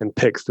and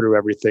pick through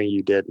everything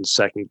you did and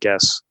second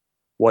guess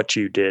what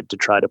you did to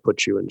try to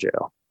put you in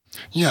jail.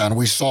 Yeah, and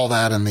we saw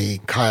that in the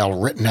Kyle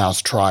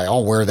Rittenhouse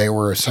trial, where they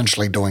were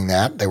essentially doing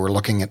that. They were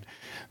looking at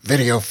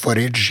video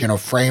footage,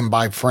 frame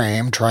by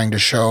frame, trying to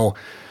show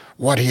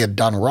what he had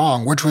done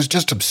wrong, which was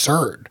just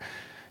absurd,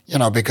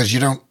 because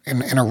you don't,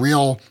 in a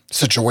real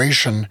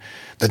situation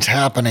that's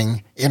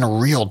happening in a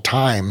real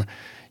time,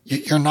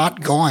 you're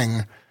not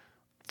going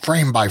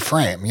frame by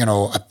frame, a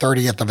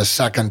 30th of a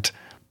second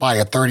by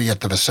a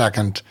 30th of a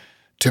second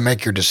to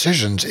make your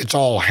decisions. It's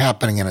all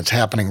happening, and it's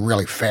happening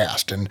really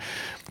fast. And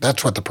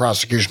that's what the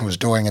prosecution was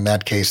doing in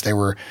that case. They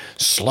were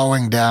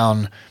slowing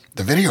down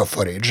the video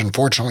footage.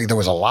 Unfortunately, there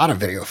was a lot of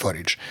video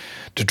footage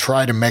to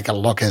try to make it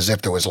look as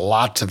if there was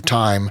lots of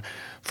time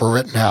for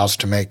Rittenhouse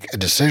to make a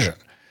decision.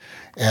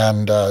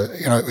 And,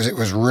 it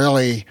was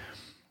really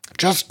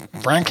just,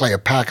 frankly, a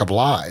pack of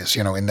lies,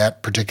 in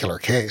that particular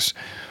case.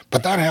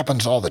 But that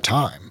happens all the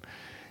time.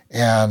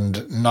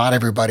 And not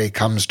everybody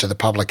comes to the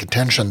public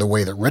attention the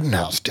way that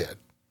Rittenhouse did.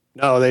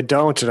 No, they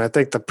don't. And I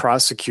think the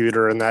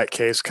prosecutor in that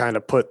case kind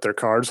of put their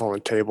cards on the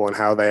table and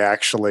how they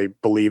actually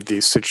believe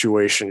these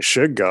situations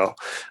should go.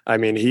 I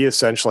mean, he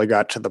essentially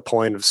got to the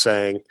point of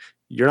saying,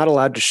 you're not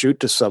allowed to shoot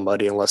to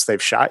somebody unless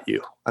they've shot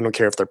you. I don't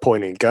care if they're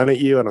pointing a gun at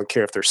you. I don't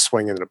care if they're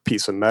swinging a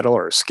piece of metal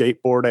or a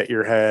skateboard at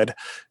your head.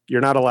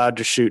 You're not allowed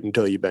to shoot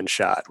until you've been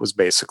shot, was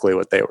basically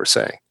what they were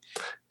saying.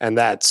 And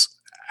that's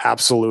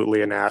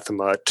absolutely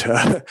anathema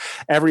to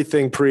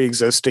everything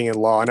pre-existing in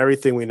law and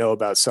everything we know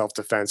about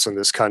self-defense in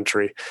this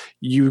country.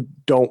 You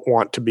don't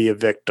want to be a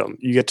victim.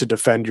 You get to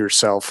defend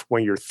yourself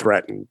when you're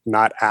threatened,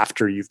 not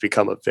after you've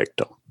become a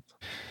victim.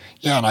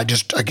 Yeah, and I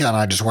just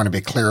want to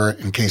be clear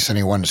in case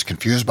anyone is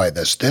confused by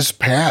this. This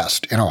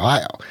passed in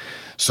Ohio,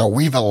 so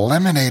we've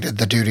eliminated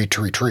the duty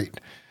to retreat.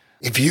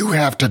 If you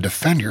have to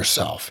defend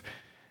yourself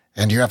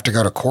and you have to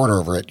go to court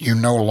over it, you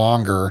no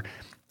longer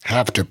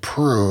have to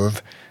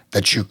prove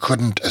that you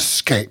couldn't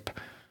escape.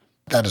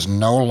 That is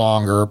no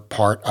longer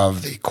part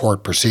of the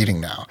court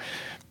proceeding now.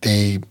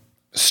 The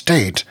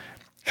state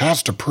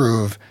has to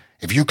prove,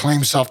 if you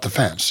claim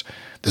self-defense,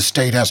 the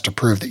state has to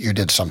prove that you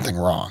did something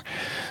wrong.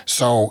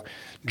 So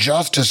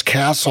Justice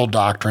Castle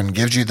doctrine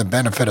gives you the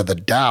benefit of the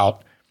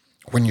doubt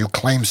when you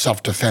claim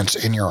self-defense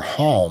in your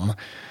home.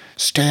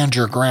 Stand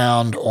your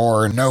ground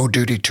or no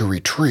duty to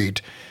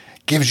retreat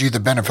gives you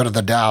the benefit of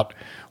the doubt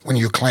when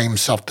you claim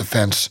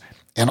self-defense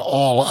in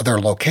all other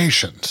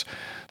locations.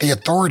 The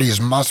authorities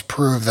must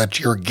prove that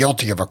you're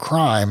guilty of a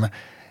crime,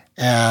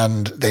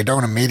 and they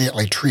don't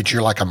immediately treat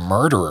you like a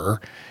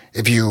murderer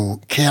if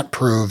you can't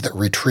prove that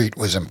retreat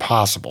was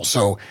impossible.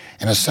 So,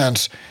 in a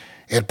sense,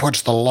 it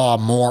puts the law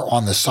more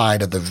on the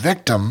side of the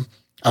victim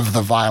of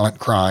the violent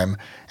crime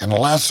and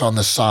less on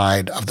the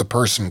side of the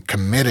person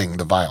committing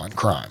the violent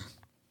crime.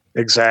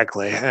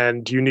 Exactly.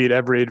 And you need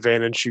every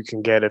advantage you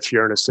can get if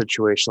you're in a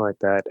situation like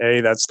that.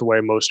 That's the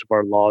way most of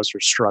our laws are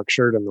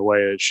structured and the way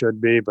it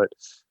should be. But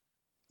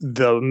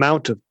the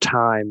amount of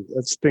time,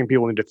 that's the thing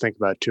people need to think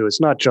about too. It's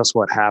not just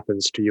what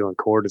happens to you in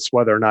court. It's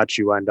whether or not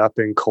you end up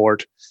in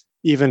court.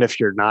 Even if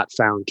you're not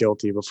found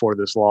guilty before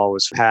this law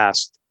was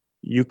passed,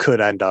 you could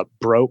end up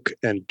broke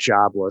and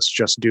jobless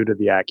just due to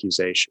the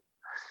accusation.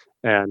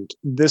 And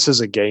this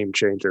is a game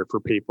changer for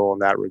people in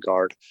that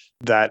regard.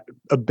 That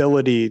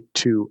ability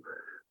to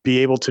be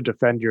able to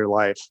defend your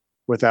life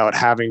without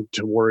having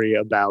to worry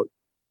about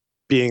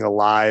being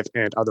alive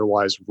and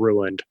otherwise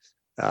ruined.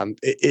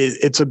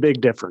 It's a big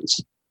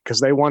difference because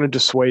they want to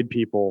dissuade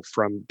people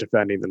from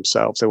defending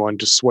themselves. They want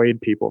to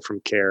dissuade people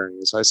from caring.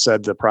 As I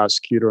said, the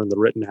prosecutor in the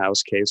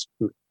Rittenhouse case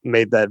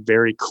made that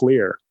very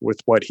clear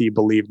with what he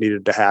believed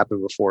needed to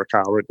happen before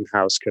Kyle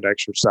Rittenhouse could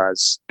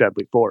exercise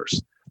deadly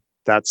force.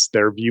 That's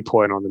their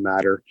viewpoint on the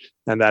matter,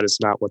 and that is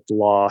not what the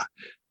law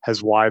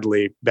has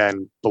widely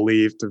been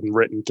believed and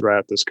written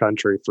throughout this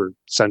country for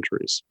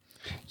centuries.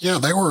 Yeah,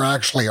 they were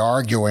actually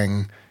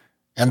arguing,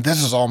 and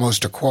this is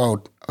almost a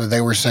quote,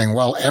 they were saying,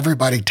 well,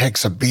 everybody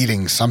takes a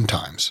beating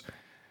sometimes.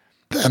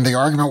 And the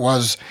argument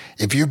was,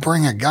 if you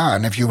bring a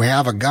gun, if you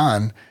have a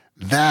gun,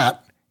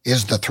 that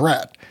is the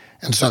threat.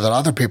 And so that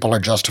other people are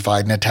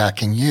justified in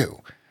attacking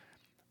you.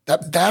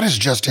 That is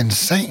just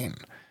insane.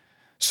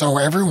 So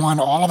everyone,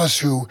 all of us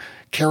who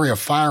carry a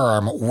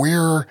firearm,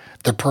 we're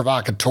the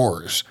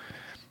provocateurs.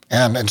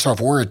 And so if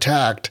we're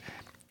attacked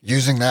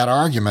using that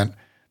argument,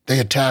 the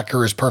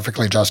attacker is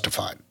perfectly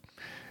justified.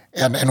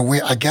 And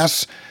I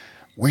guess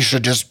we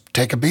should just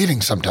take a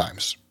beating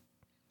sometimes.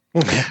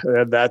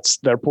 That's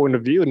their point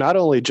of view. Not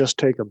only just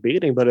take a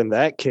beating, but in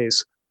that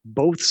case,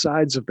 both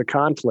sides of the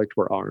conflict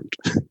were armed.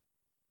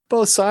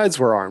 Both sides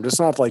were armed. It's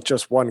not like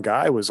just one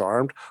guy was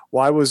armed.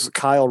 Why was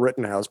Kyle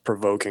Rittenhouse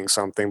provoking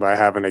something by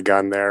having a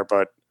gun there,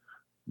 but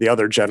the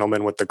other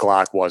gentleman with the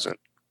Glock wasn't?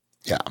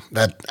 Yeah,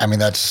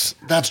 that's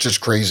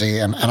just crazy,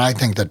 and I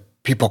think that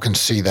people can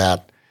see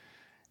that.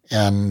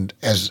 And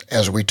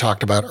as we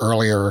talked about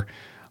earlier,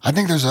 I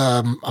think there's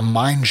a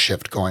mind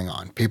shift going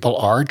on. People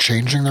are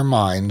changing their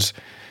minds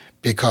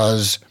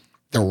because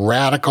the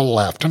radical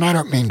left, and I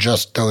don't mean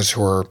just those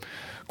who are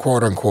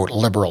quote unquote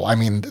liberal. I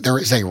mean, there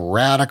is a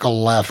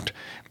radical left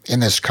in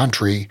this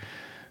country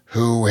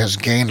who has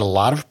gained a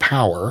lot of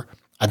power,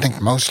 I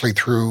think mostly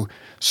through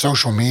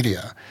social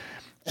media.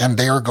 And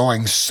they are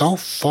going so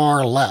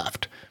far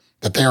left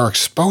that they are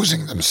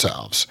exposing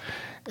themselves.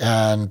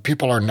 And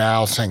people are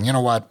now saying, you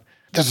know what,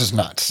 this is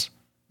nuts.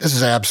 This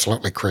is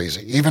absolutely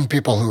crazy. Even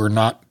people who are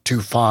not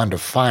too fond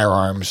of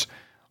firearms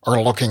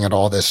are looking at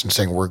all this and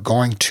saying, we're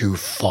going too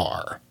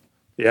far.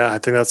 Yeah, I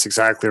think that's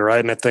exactly right.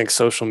 And I think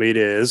social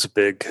media is a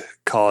big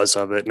cause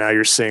of it. Now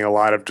you're seeing a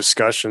lot of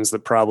discussions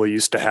that probably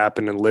used to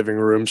happen in living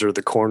rooms or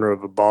the corner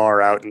of a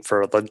bar out and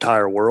for the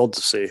entire world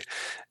to see.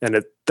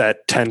 And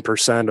that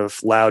 10%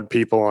 of loud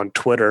people on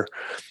Twitter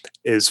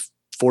is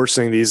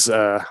forcing these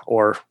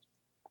or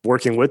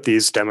working with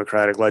these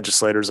Democratic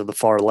legislators of the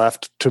far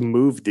left to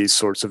move these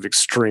sorts of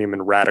extreme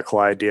and radical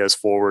ideas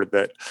forward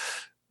that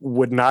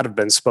would not have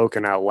been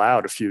spoken out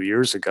loud a few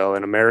years ago.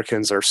 And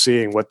Americans are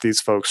seeing what these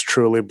folks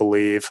truly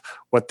believe,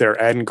 what their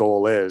end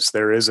goal is.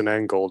 There is an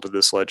end goal to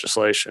this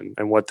legislation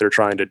and what they're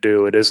trying to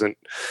do. It isn't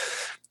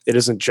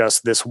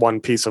just this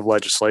one piece of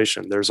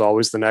legislation. There's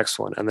always the next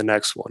one and the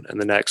next one and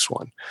the next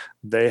one.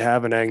 They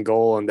have an end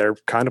goal and they're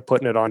kind of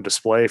putting it on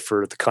display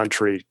for the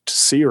country to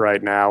see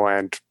right now.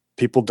 And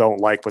people don't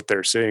like what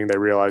they're seeing. They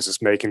realize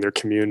it's making their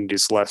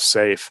communities less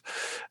safe,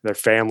 their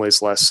families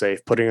less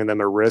safe, putting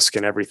them at risk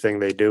in everything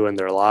they do in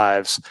their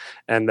lives,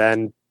 and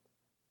then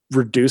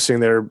removing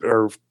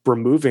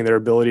their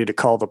ability to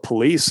call the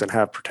police and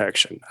have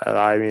protection.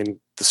 I mean,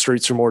 the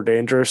streets are more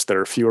dangerous. There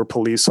are fewer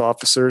police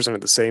officers, and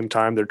at the same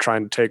time, they're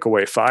trying to take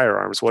away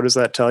firearms. What does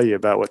that tell you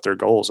about what their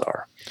goals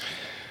are?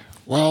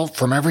 Well,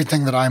 from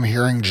everything that I'm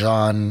hearing,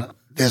 John,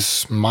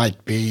 this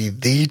might be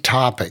the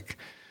topic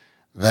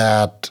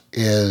that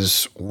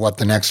is what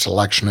the next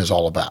election is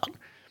all about.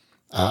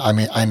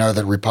 I know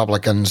that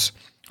Republicans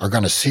are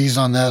going to seize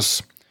on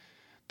this.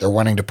 They're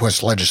wanting to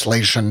push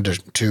legislation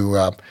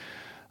to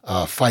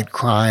fight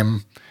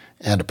crime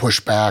and to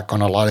push back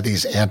on a lot of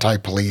these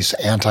anti-police,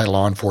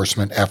 anti-law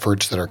enforcement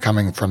efforts that are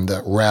coming from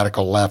the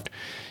radical left.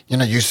 You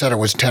know, you said it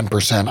was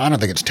 10%. I don't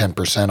think it's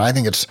 10%. I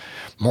think it's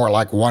more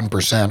like 1%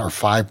 or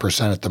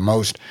 5% at the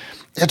most.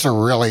 It's a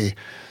really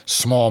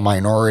small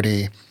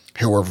minority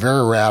who are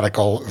very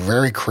radical,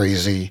 very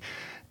crazy,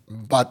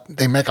 but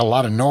they make a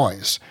lot of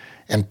noise.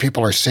 And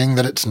people are seeing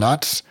that it's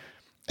nuts,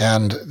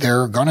 and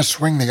they're going to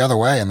swing the other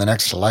way in the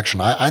next election.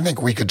 I think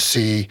we could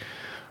see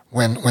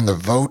when the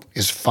vote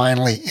is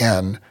finally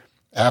in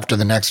after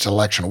the next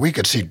election, we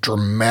could see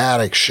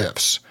dramatic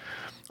shifts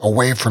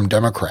away from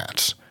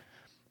Democrats,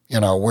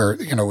 where,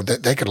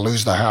 they could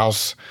lose the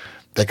House,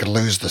 they could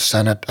lose the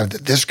Senate.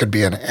 This could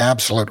be an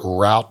absolute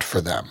rout for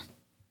them.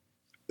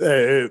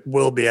 It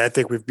will be. I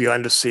think we've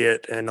begun to see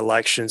it in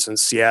elections in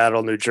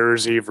Seattle, New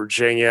Jersey,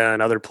 Virginia,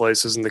 and other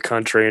places in the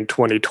country in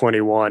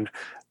 2021.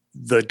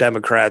 The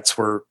Democrats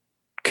were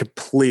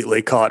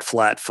completely caught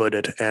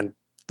flat-footed, and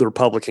the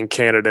Republican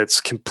candidates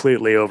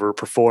completely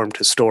overperformed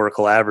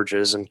historical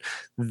averages. And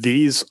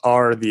these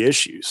are the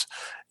issues.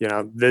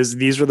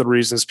 These are the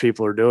reasons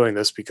people are doing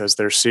this, because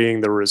they're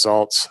seeing the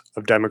results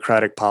of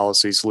Democratic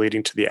policies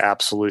leading to the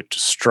absolute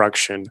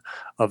destruction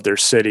of their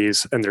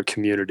cities and their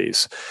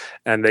communities.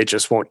 And they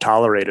just won't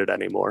tolerate it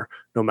anymore,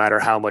 no matter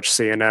how much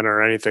CNN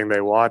or anything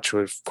they watch.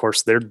 Of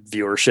course, their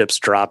viewership's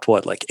dropped,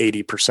 like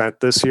 80%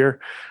 this year.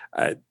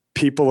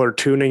 People are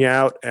tuning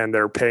out, and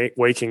they're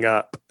waking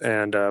up,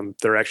 and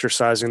they're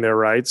exercising their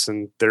rights,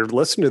 and they're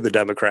listening to the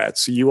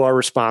Democrats. You are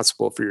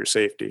responsible for your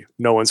safety.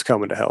 No one's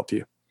coming to help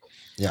you.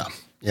 Yeah.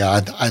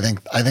 I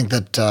think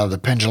that the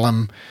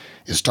pendulum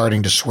is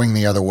starting to swing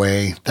the other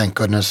way. Thank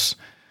goodness.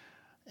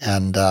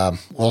 And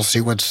we'll see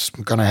what's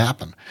going to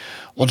happen.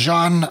 Well,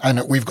 John, I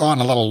know we've gone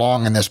a little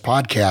long in this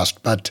podcast,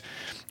 but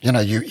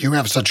you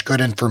have such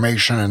good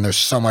information, and there's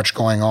so much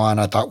going on.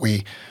 I thought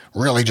we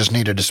really just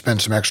needed to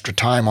spend some extra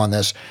time on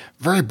this.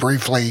 Very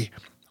briefly,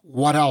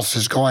 what else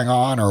is going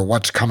on, or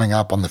what's coming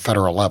up on the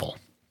federal level?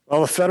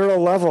 Well, the federal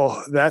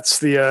level, that's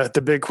the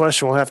big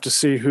question. We'll have to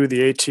see who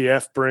the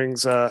ATF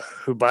brings,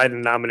 who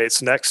Biden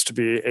nominates next to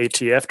be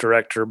ATF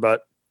director.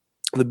 But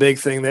the big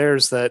thing there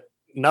is that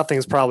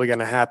nothing's probably going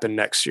to happen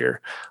next year.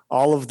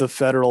 All of the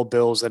federal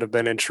bills that have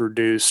been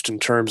introduced in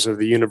terms of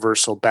the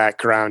universal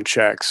background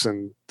checks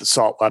and the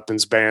assault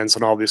weapons bans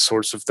and all these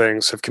sorts of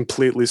things have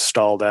completely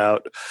stalled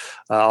out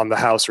on the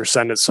House or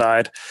Senate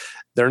side.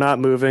 They're not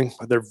moving.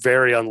 They're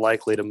very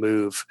unlikely to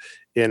move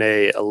in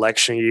a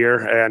election year,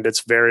 and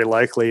it's very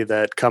likely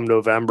that come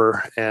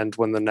November and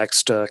when the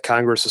next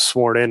Congress is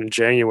sworn in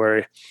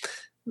January,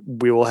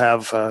 we will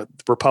have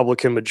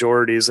Republican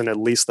majorities in at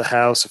least the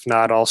House, if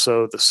not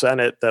also the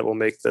Senate, that will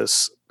make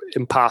this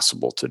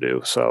impossible to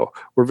do. So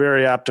we're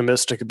very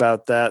optimistic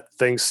about that.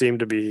 Things seem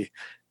to be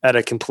at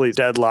a complete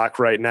deadlock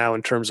right now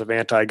in terms of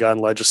anti-gun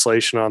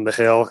legislation on the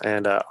Hill,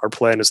 and our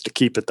plan is to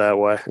keep it that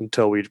way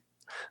until the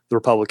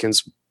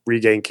Republicans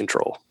regain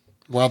control.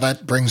 Well,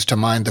 that brings to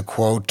mind the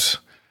quote,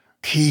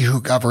 "He who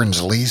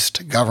governs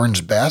least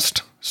governs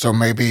best." So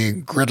maybe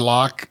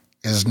gridlock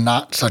is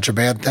not such a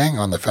bad thing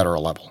on the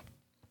federal level.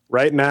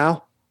 Right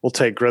now, we'll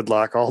take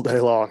gridlock all day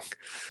long.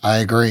 I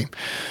agree.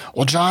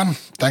 Well, John,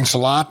 thanks a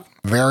lot.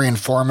 Very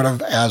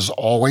informative as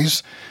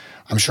always.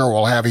 I'm sure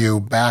we'll have you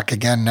back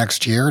again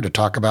next year to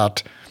talk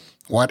about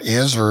what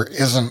is or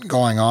isn't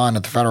going on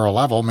at the federal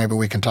level. Maybe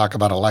we can talk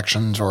about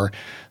elections or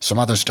some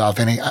other stuff,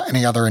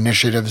 any other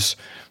initiatives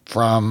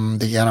from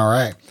the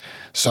NRA.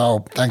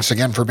 So thanks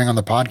again for being on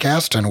the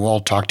podcast, and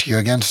we'll talk to you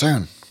again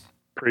soon.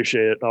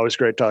 Appreciate it. Always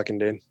great talking,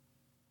 Dean.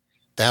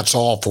 That's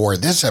all for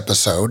this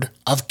episode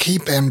of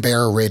Keep and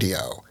Bear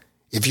Radio.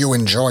 If you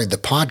enjoyed the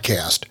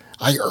podcast,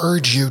 I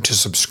urge you to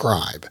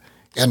subscribe.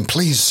 And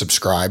please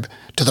subscribe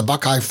to the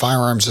Buckeye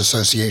Firearms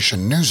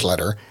Association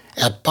newsletter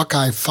at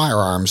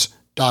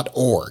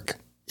buckeyefirearms.org.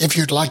 If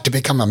you'd like to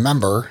become a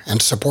member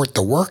and support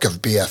the work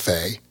of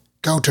BFA,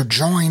 go to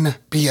joinbfa.org.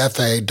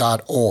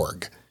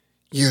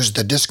 Use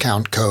the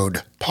discount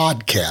code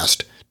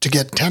PODCAST to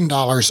get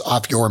 $10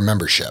 off your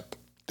membership.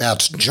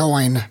 That's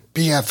joinbfa.org.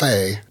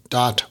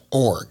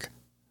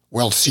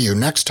 We'll see you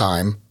next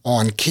time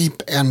on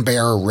Keep and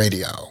Bear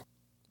Radio.